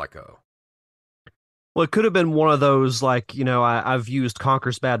Jaleco. Well, it could have been one of those, like, I've used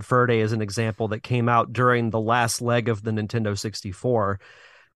Conker's Bad Fur Day as an example that came out during the last leg of the Nintendo 64.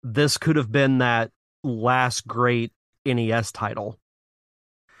 This could have been that last great NES title.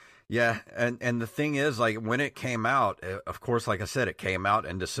 Yeah, and the thing is, like, when it came out, of course, like I said, it came out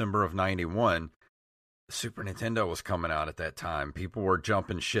in December of 91. Super Nintendo was coming out at that time. People were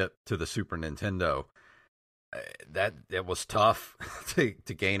jumping ship to the Super Nintendo. That it was tough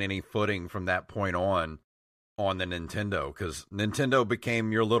to gain any footing from that point on the Nintendo, because Nintendo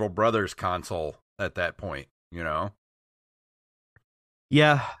became your little brother's console at that point,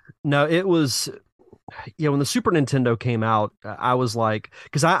 Yeah, no, it was, when the Super Nintendo came out, I was like,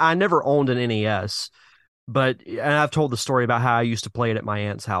 because I never owned an NES, and I've told the story about how I used to play it at my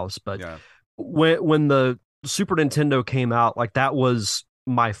aunt's house, but yeah. when the Super Nintendo came out, like, that was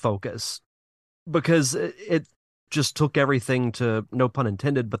my focus, because it just took everything to, no pun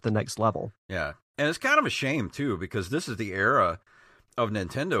intended, but the next level. Yeah. And it's kind of a shame too, because this is the era of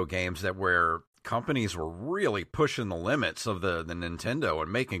Nintendo games where companies were really pushing the limits of the Nintendo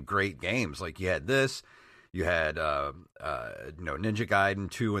and making great games. Like, you had this, you had Ninja Gaiden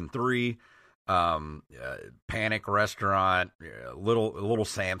 2 and 3, Panic Restaurant, Little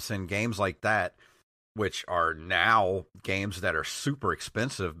Samson, games like that, which are now games that are super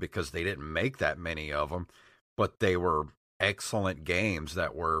expensive because they didn't make that many of them, but they were excellent games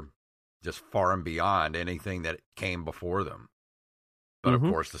that were just far and beyond anything that came before them. But of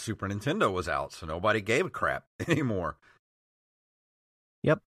course, the Super Nintendo was out, so nobody gave a crap anymore.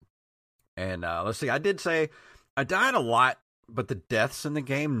 Yep. And let's see, I did say I died a lot, but the deaths in the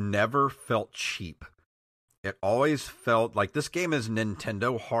game never felt cheap. It always felt like this game is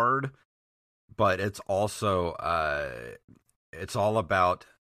Nintendo hard, but it's also it's all about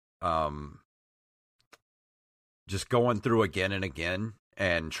just going through again and again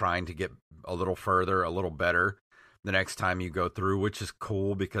and trying to get a little further, a little better the next time you go through, which is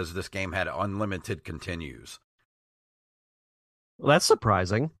cool because this game had unlimited continues. Well, that's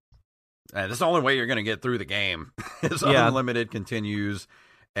surprising. And that's the only way you're going to get through the game is unlimited continues,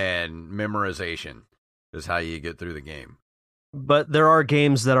 and memorization is how you get through the game. But there are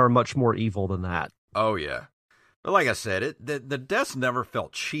games that are much more evil than that. Oh, yeah. But like I said, the deaths never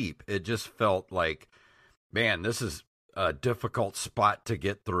felt cheap. It just felt like, man, this is a difficult spot to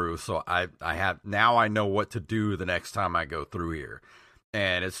get through. So I know what to do the next time I go through here.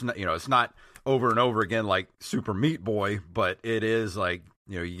 And it's not, it's not over and over again like Super Meat Boy, but it is like,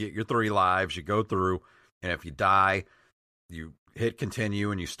 you get your 3 lives, you go through, and if you die, you hit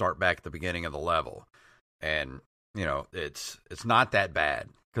continue and you start back at the beginning of the level. And, it's not that bad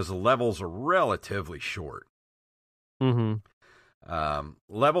because the levels are relatively short. Level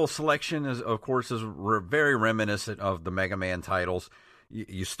selection is, of course, very reminiscent of the Mega Man titles.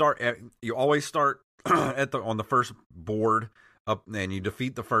 You always start on the first board up, and you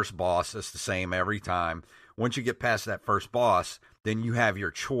defeat the first boss. It's the same every time. Once you get past that first boss, then you have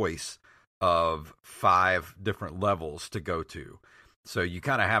your choice of 5 different levels to go to. So you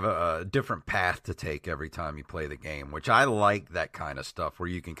kind of have a different path to take every time you play the game, which I like that kind of stuff where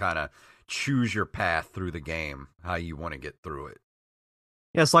you can kind of choose your path through the game, how you want to get through it.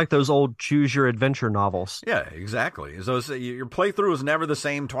 Yeah, it's like those old choose your adventure novels. Yeah, exactly. So your playthrough is never the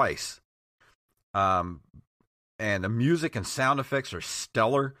same twice. And the music and sound effects are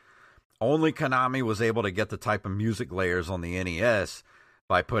stellar. Only Konami was able to get the type of music layers on the NES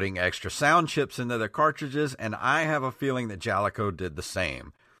by putting extra sound chips into their cartridges, and I have a feeling that Jaleco did the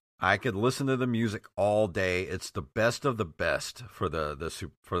same. I could listen to the music all day. It's the best of the best for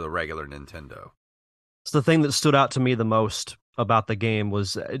the regular Nintendo. It's the thing that stood out to me the most about the game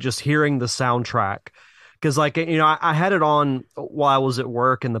was just hearing the soundtrack. Because, like, I had it on while I was at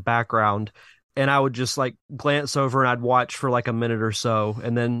work in the background, and I would just, like, glance over and I'd watch for like a minute or so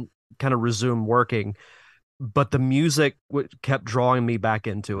and then kind of resume working. but the music kept drawing me back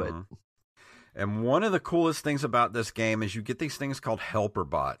into it. And one of the coolest things about this game is you get these things called helper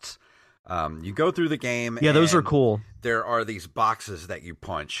bots. You go through the game. Yeah, those are cool. There are these boxes that you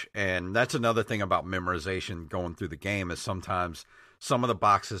punch. And that's another thing about memorization going through the game is sometimes some of the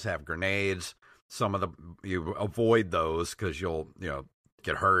boxes have grenades. You avoid those because you'll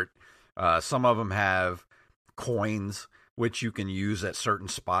get hurt. Some of them have coins, which you can use at certain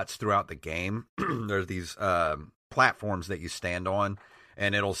spots throughout the game. There's these platforms that you stand on,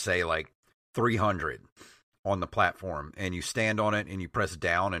 and it'll say like 300 on the platform, and you stand on it and you press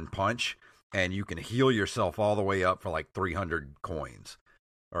down and punch, and you can heal yourself all the way up for like 300 coins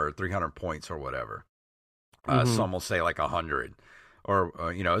or 300 points or whatever. Some will say like 100, or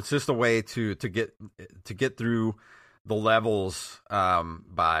it's just a way to get through the levels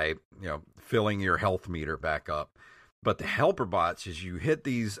by filling your health meter back up. But the helper bots is you hit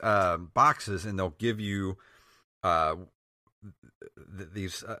these boxes and they'll give you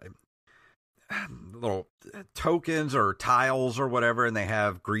these little tokens or tiles or whatever, and they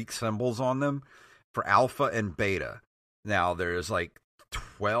have Greek symbols on them for alpha and beta. Now there's like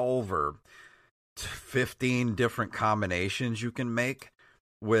 12 or 15 different combinations you can make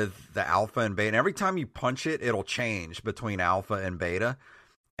with the alpha and beta. And every time you punch it, it'll change between alpha and beta.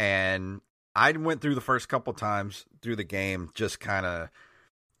 And I went through the first couple times through the game just kind of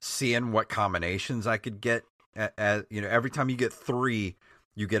seeing what combinations I could get. Every time you get 3,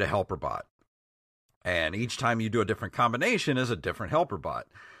 you get a helper bot. And each time you do a different combination is a different helper bot.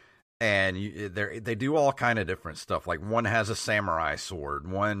 And they do all kind of different stuff. Like one has a samurai sword.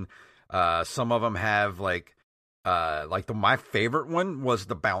 Some of them have my favorite one was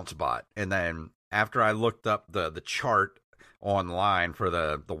the bounce bot. And then after I looked up the chart online for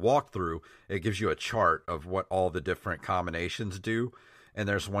the walkthrough, it gives you a chart of what all the different combinations do. And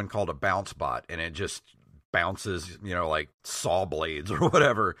there's one called a bounce bot, and it just bounces, like saw blades or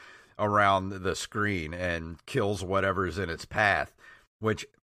whatever around the screen and kills whatever's in its path, which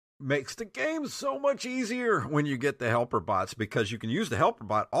makes the game so much easier when you get the helper bots, because you can use the helper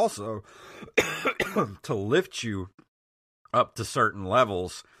bot also to lift you up to certain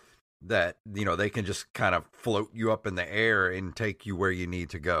levels that, they can just kind of float you up in the air and take you where you need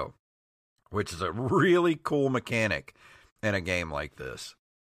to go, which is a really cool mechanic in a game like this.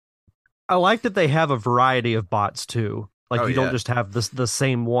 I like that they have a variety of bots too. Like you don't just have the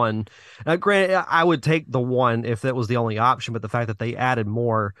same one. Granted, I would take the one if that was the only option, but the fact that they added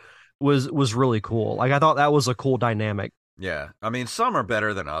more was really cool. Like I thought that was a cool dynamic. Yeah, I mean, some are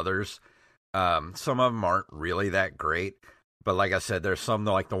better than others. Some of them aren't really that great. But like I said, there's some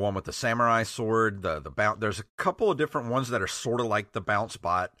like the one with the samurai sword, the bounce. There's a couple of different ones that are sort of like the bounce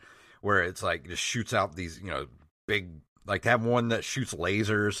bot, where it's like just shoots out these big. Like have one that shoots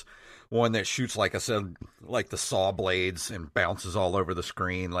lasers, one that shoots, like I said, like the saw blades and bounces all over the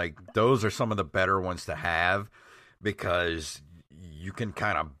screen. Like those are some of the better ones to have, because you can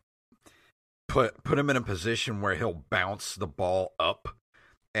kind of put him in a position where he'll bounce the ball up,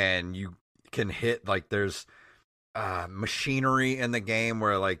 and you can hit, like there's machinery in the game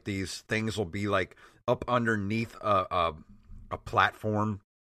where like these things will be like up underneath a platform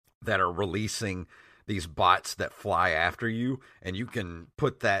that are releasing these bots that fly after you, and you can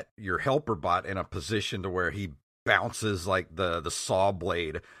put your helper bot in a position to where he bounces like the saw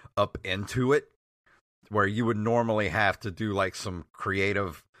blade up into it, where you would normally have to do like some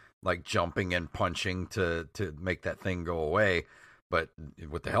creative like jumping and punching to make that thing go away. But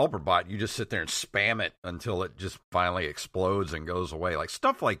with the helper bot, you just sit there and spam it until it just finally explodes and goes away. Like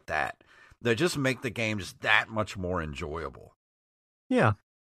stuff like that just make the game just that much more enjoyable. Yeah.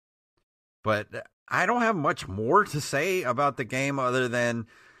 But I don't have much more to say about the game other than,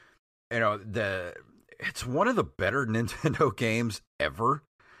 it's one of the better Nintendo games ever.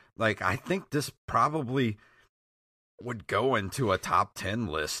 Like, I think this probably would go into a top 10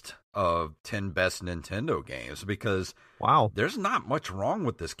 list of 10 best Nintendo games, because there's not much wrong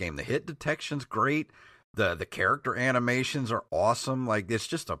with this game. The hit detection's great. The character animations are awesome. Like, it's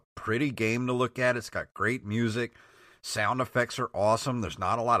just a pretty game to look at. It's got great music. Sound effects are awesome. There's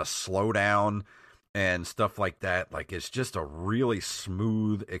not a lot of slowdown and stuff like that. Like, it's just a really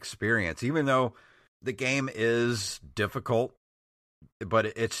smooth experience, even though the game is difficult, but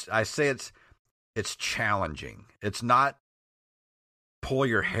it's challenging. It's not pull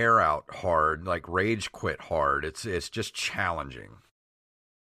your hair out hard, like rage quit hard. It's just challenging.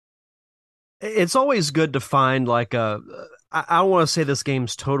 It's always good to find like I don't want to say this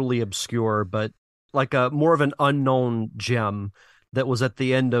game's totally obscure, but like a more of an unknown gem that was at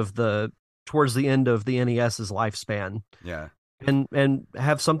the end of towards the end of the NES's lifespan. Yeah. And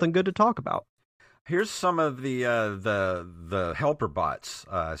have something good to talk about. Here's some of the helper bots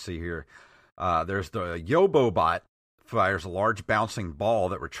I see here. There's the Yobo bot, fires a large bouncing ball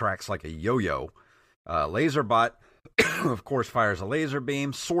that retracts like a yo-yo. Laser bot, of course, fires a laser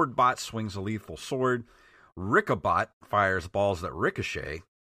beam. Sword bot swings a lethal sword. Rickabot fires balls that ricochet.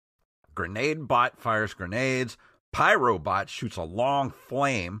 Grenade bot fires grenades. Pyro bot shoots a long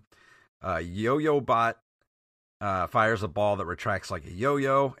flame. Yo-yo bot fires a ball that retracts like a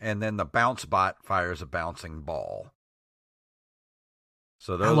yo-yo, and then the bounce bot fires a bouncing ball.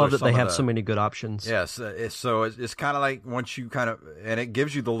 So those I love that they have so many good options. Yes, it's kind of like once you and it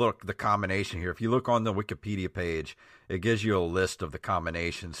gives you the combination here. If you look on the Wikipedia page, it gives you a list of the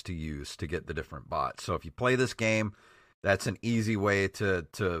combinations to use to get the different bots. So if you play this game, that's an easy way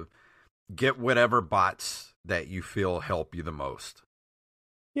to get whatever bots that you feel help you the most.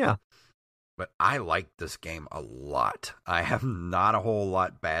 Yeah. But I like this game a lot. I have not a whole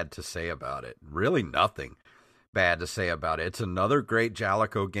lot bad to say about it. Really nothing bad to say about it. It's another great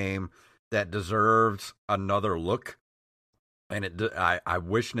Jalico game that deserves another look. And I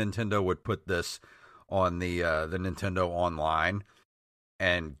wish Nintendo would put this on the Nintendo Online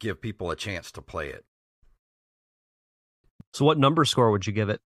and give people a chance to play it. So what number score would you give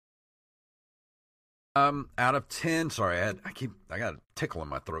it? Out of 10, sorry, I got a tickle in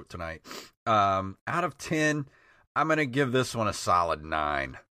my throat tonight. Out of 10, I'm going to give this one a solid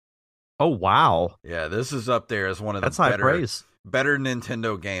 9. Oh, wow. Yeah, this is up there as one of the better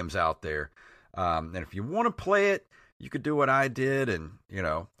Nintendo games out there. And if you want to play it, you could do what I did and,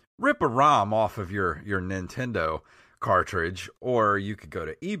 rip a ROM off of your Nintendo cartridge, or you could go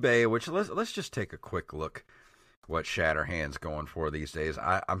to eBay, which let's just take a quick look what Shatterhand's going for these days.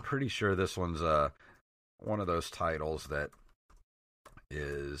 I'm pretty sure this one's one of those titles that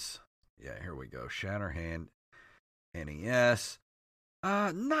is, here we go, Shatterhand NES.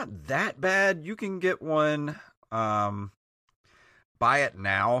 Not that bad. You can get one, buy it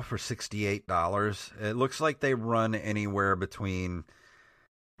now for $68. It looks like they run anywhere between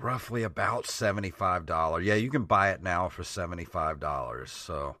roughly about $75. Yeah, you can buy it now for $75.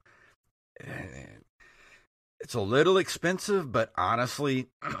 So it's a little expensive, but honestly,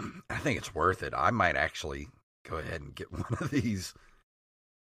 I think it's worth it. I might actually go ahead and get one of these.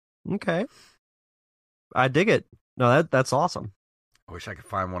 Okay. I dig it. No, that's awesome. I wish I could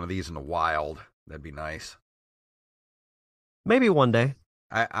find one of these in the wild. That'd be nice. Maybe one day.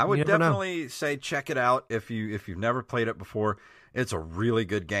 I would definitely say check it out if you've never played it before. It's a really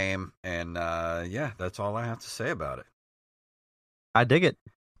good game, and that's all I have to say about it. I dig it.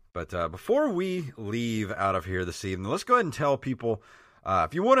 But before we leave out of here this evening, let's go ahead and tell people,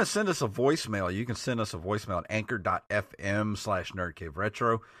 if you want to send us a voicemail, you can send us a voicemail at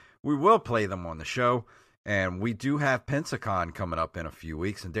anchor.fm/nerdcaveretro. We will play them on the show. And we do have Pensacon coming up in a few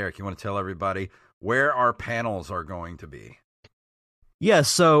weeks. And Derek, you want to tell everybody where our panels are going to be? Yeah,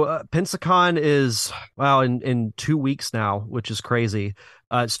 so Pensacon is, in 2 weeks now, which is crazy.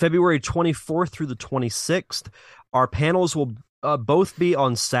 It's February 24th through the 26th. Our panels will both be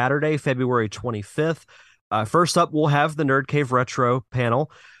on Saturday, February 25th. First up, we'll have the Nerd Cave Retro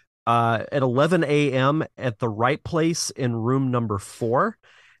panel at 11 a.m. at the Right Place in room number 4.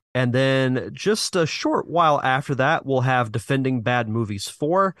 And then just a short while after that, we'll have Defending Bad Movies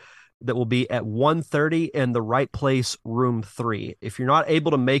 4 that will be at 1:30 in the Right Place, room 3. If you're not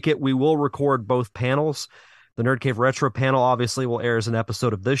able to make it, we will record both panels. The Nerd Cave Retro panel obviously will air as an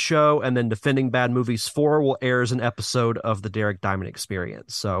episode of this show, and then Defending Bad Movies 4 will air as an episode of the Derek Diamond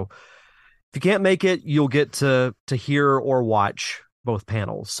Experience. So if you can't make it, you'll get to hear or watch both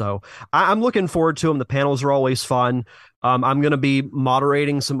panels. So I'm looking forward to them. The panels are always fun. I'm going to be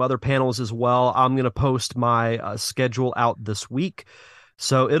moderating some other panels as well. I'm going to post my schedule out this week.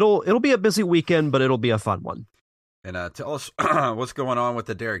 So it'll be a busy weekend, but it'll be a fun one. And tell us what's going on with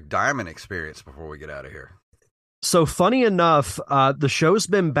the Derek Diamond Experience before we get out of here. So funny enough, the show's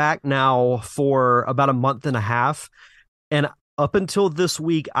been back now for about a month and a half. And up until this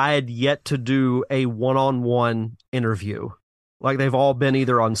week, I had yet to do a one-on-one interview. Like they've all been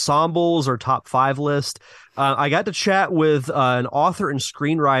either ensembles or top 5 list. I got to chat with an author and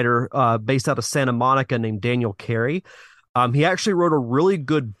screenwriter based out of Santa Monica named Daniel Carey. He actually wrote a really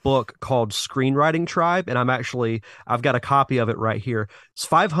good book called Screenwriting Tribe, and I've got a copy of it right here. It's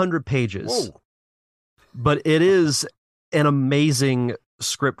 500 pages. Whoa. But it is an amazing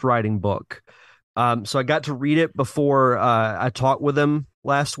script writing book. So I got to read it before I talked with him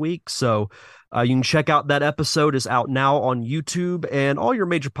last week. So you can check out that episode. Is out now on YouTube and all your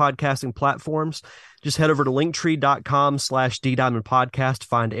major podcasting platforms. Just head over to linktree.com/DDiamondPodcast to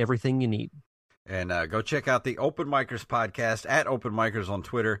find everything you need. And go check out the Open Micers podcast at Open Micers on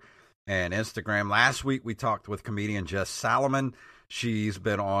Twitter and Instagram. Last week, we talked with comedian Jess Salomon. She's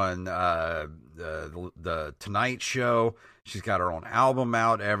been on the Tonight Show. She's got her own album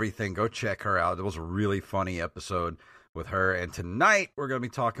out, everything. Go check her out. It was a really funny episode with her. And tonight, we're going to be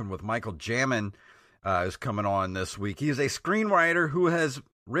talking with Michael Jamin, who's coming on this week. He is a screenwriter who has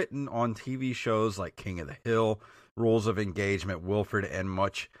written on TV shows like King of the Hill, Rules of Engagement, Wilfred, and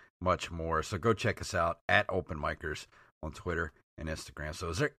much, much more. So go check us out at Open Micers on Twitter and Instagram. So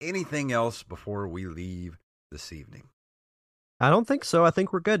is there anything else before we leave this evening? I don't think so. I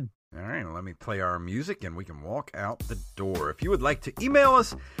think we're good. All right, let me play our music and we can walk out the door. If you would like to email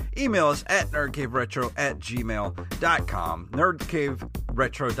us at nerdcaveretro@gmail.com.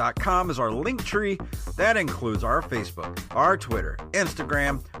 Nerdcaveretro.com is our link tree. That includes our Facebook, our Twitter,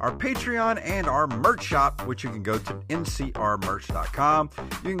 Instagram, our Patreon, and our merch shop, which you can go to ncrmerch.com.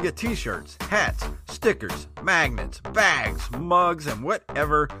 You can get t-shirts, hats, stickers, magnets, bags, mugs, and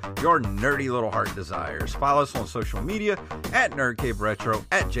whatever your nerdy little heart desires. Follow us on social media at nerdcaveretro,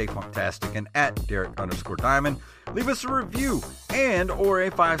 at jfunktastic, and at Derek_Diamond. Leave us a review and or a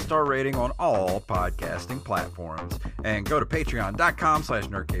 5-star rating on all podcasting platforms. And go to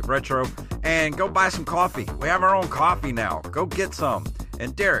patreon.com/nerdcaveretro and go buy some coffee. We have our own coffee now. Go get some.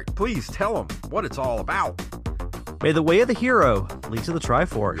 And Derek, please tell them what it's all about. May the way of the hero lead to the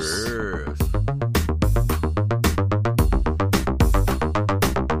Triforce. Yes.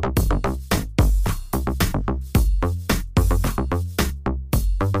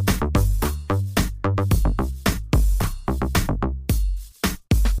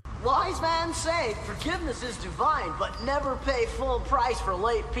 Say forgiveness is divine, but never pay full price for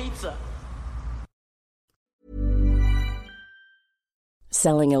late pizza.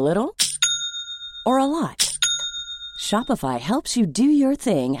 Selling a little or a lot? Shopify helps you do your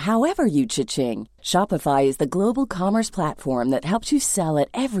thing however you cha-ching. Shopify is the global commerce platform that helps you sell at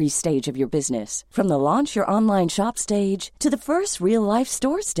every stage of your business. From the launch your online shop stage to the first real-life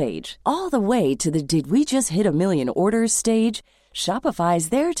store stage, all the way to the did we just hit a million orders stage. Shopify is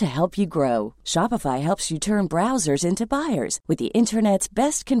there to help you grow. Shopify helps you turn browsers into buyers with the internet's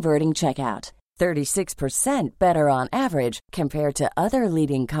best converting checkout. 36% better on average compared to other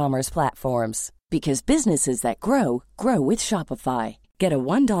leading commerce platforms. Because businesses that grow, grow with Shopify. Get a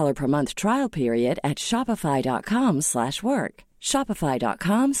 $1 per month trial period at shopify.com/work.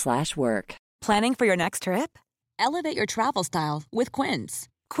 Shopify.com/work. Planning for your next trip? Elevate your travel style with Quince.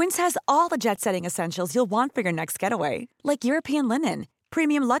 Quince has all the jet-setting essentials you'll want for your next getaway, like European linen,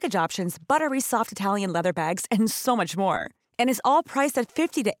 premium luggage options, buttery soft Italian leather bags, and so much more. And is all priced at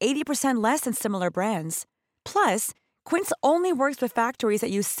 50 to 80% less than similar brands. Plus, Quince only works with factories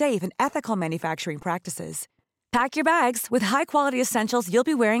that use safe and ethical manufacturing practices. Pack your bags with high-quality essentials you'll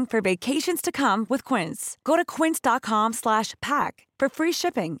be wearing for vacations to come with Quince. Go to quince.com/pack for free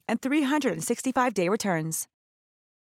shipping and 365-day returns.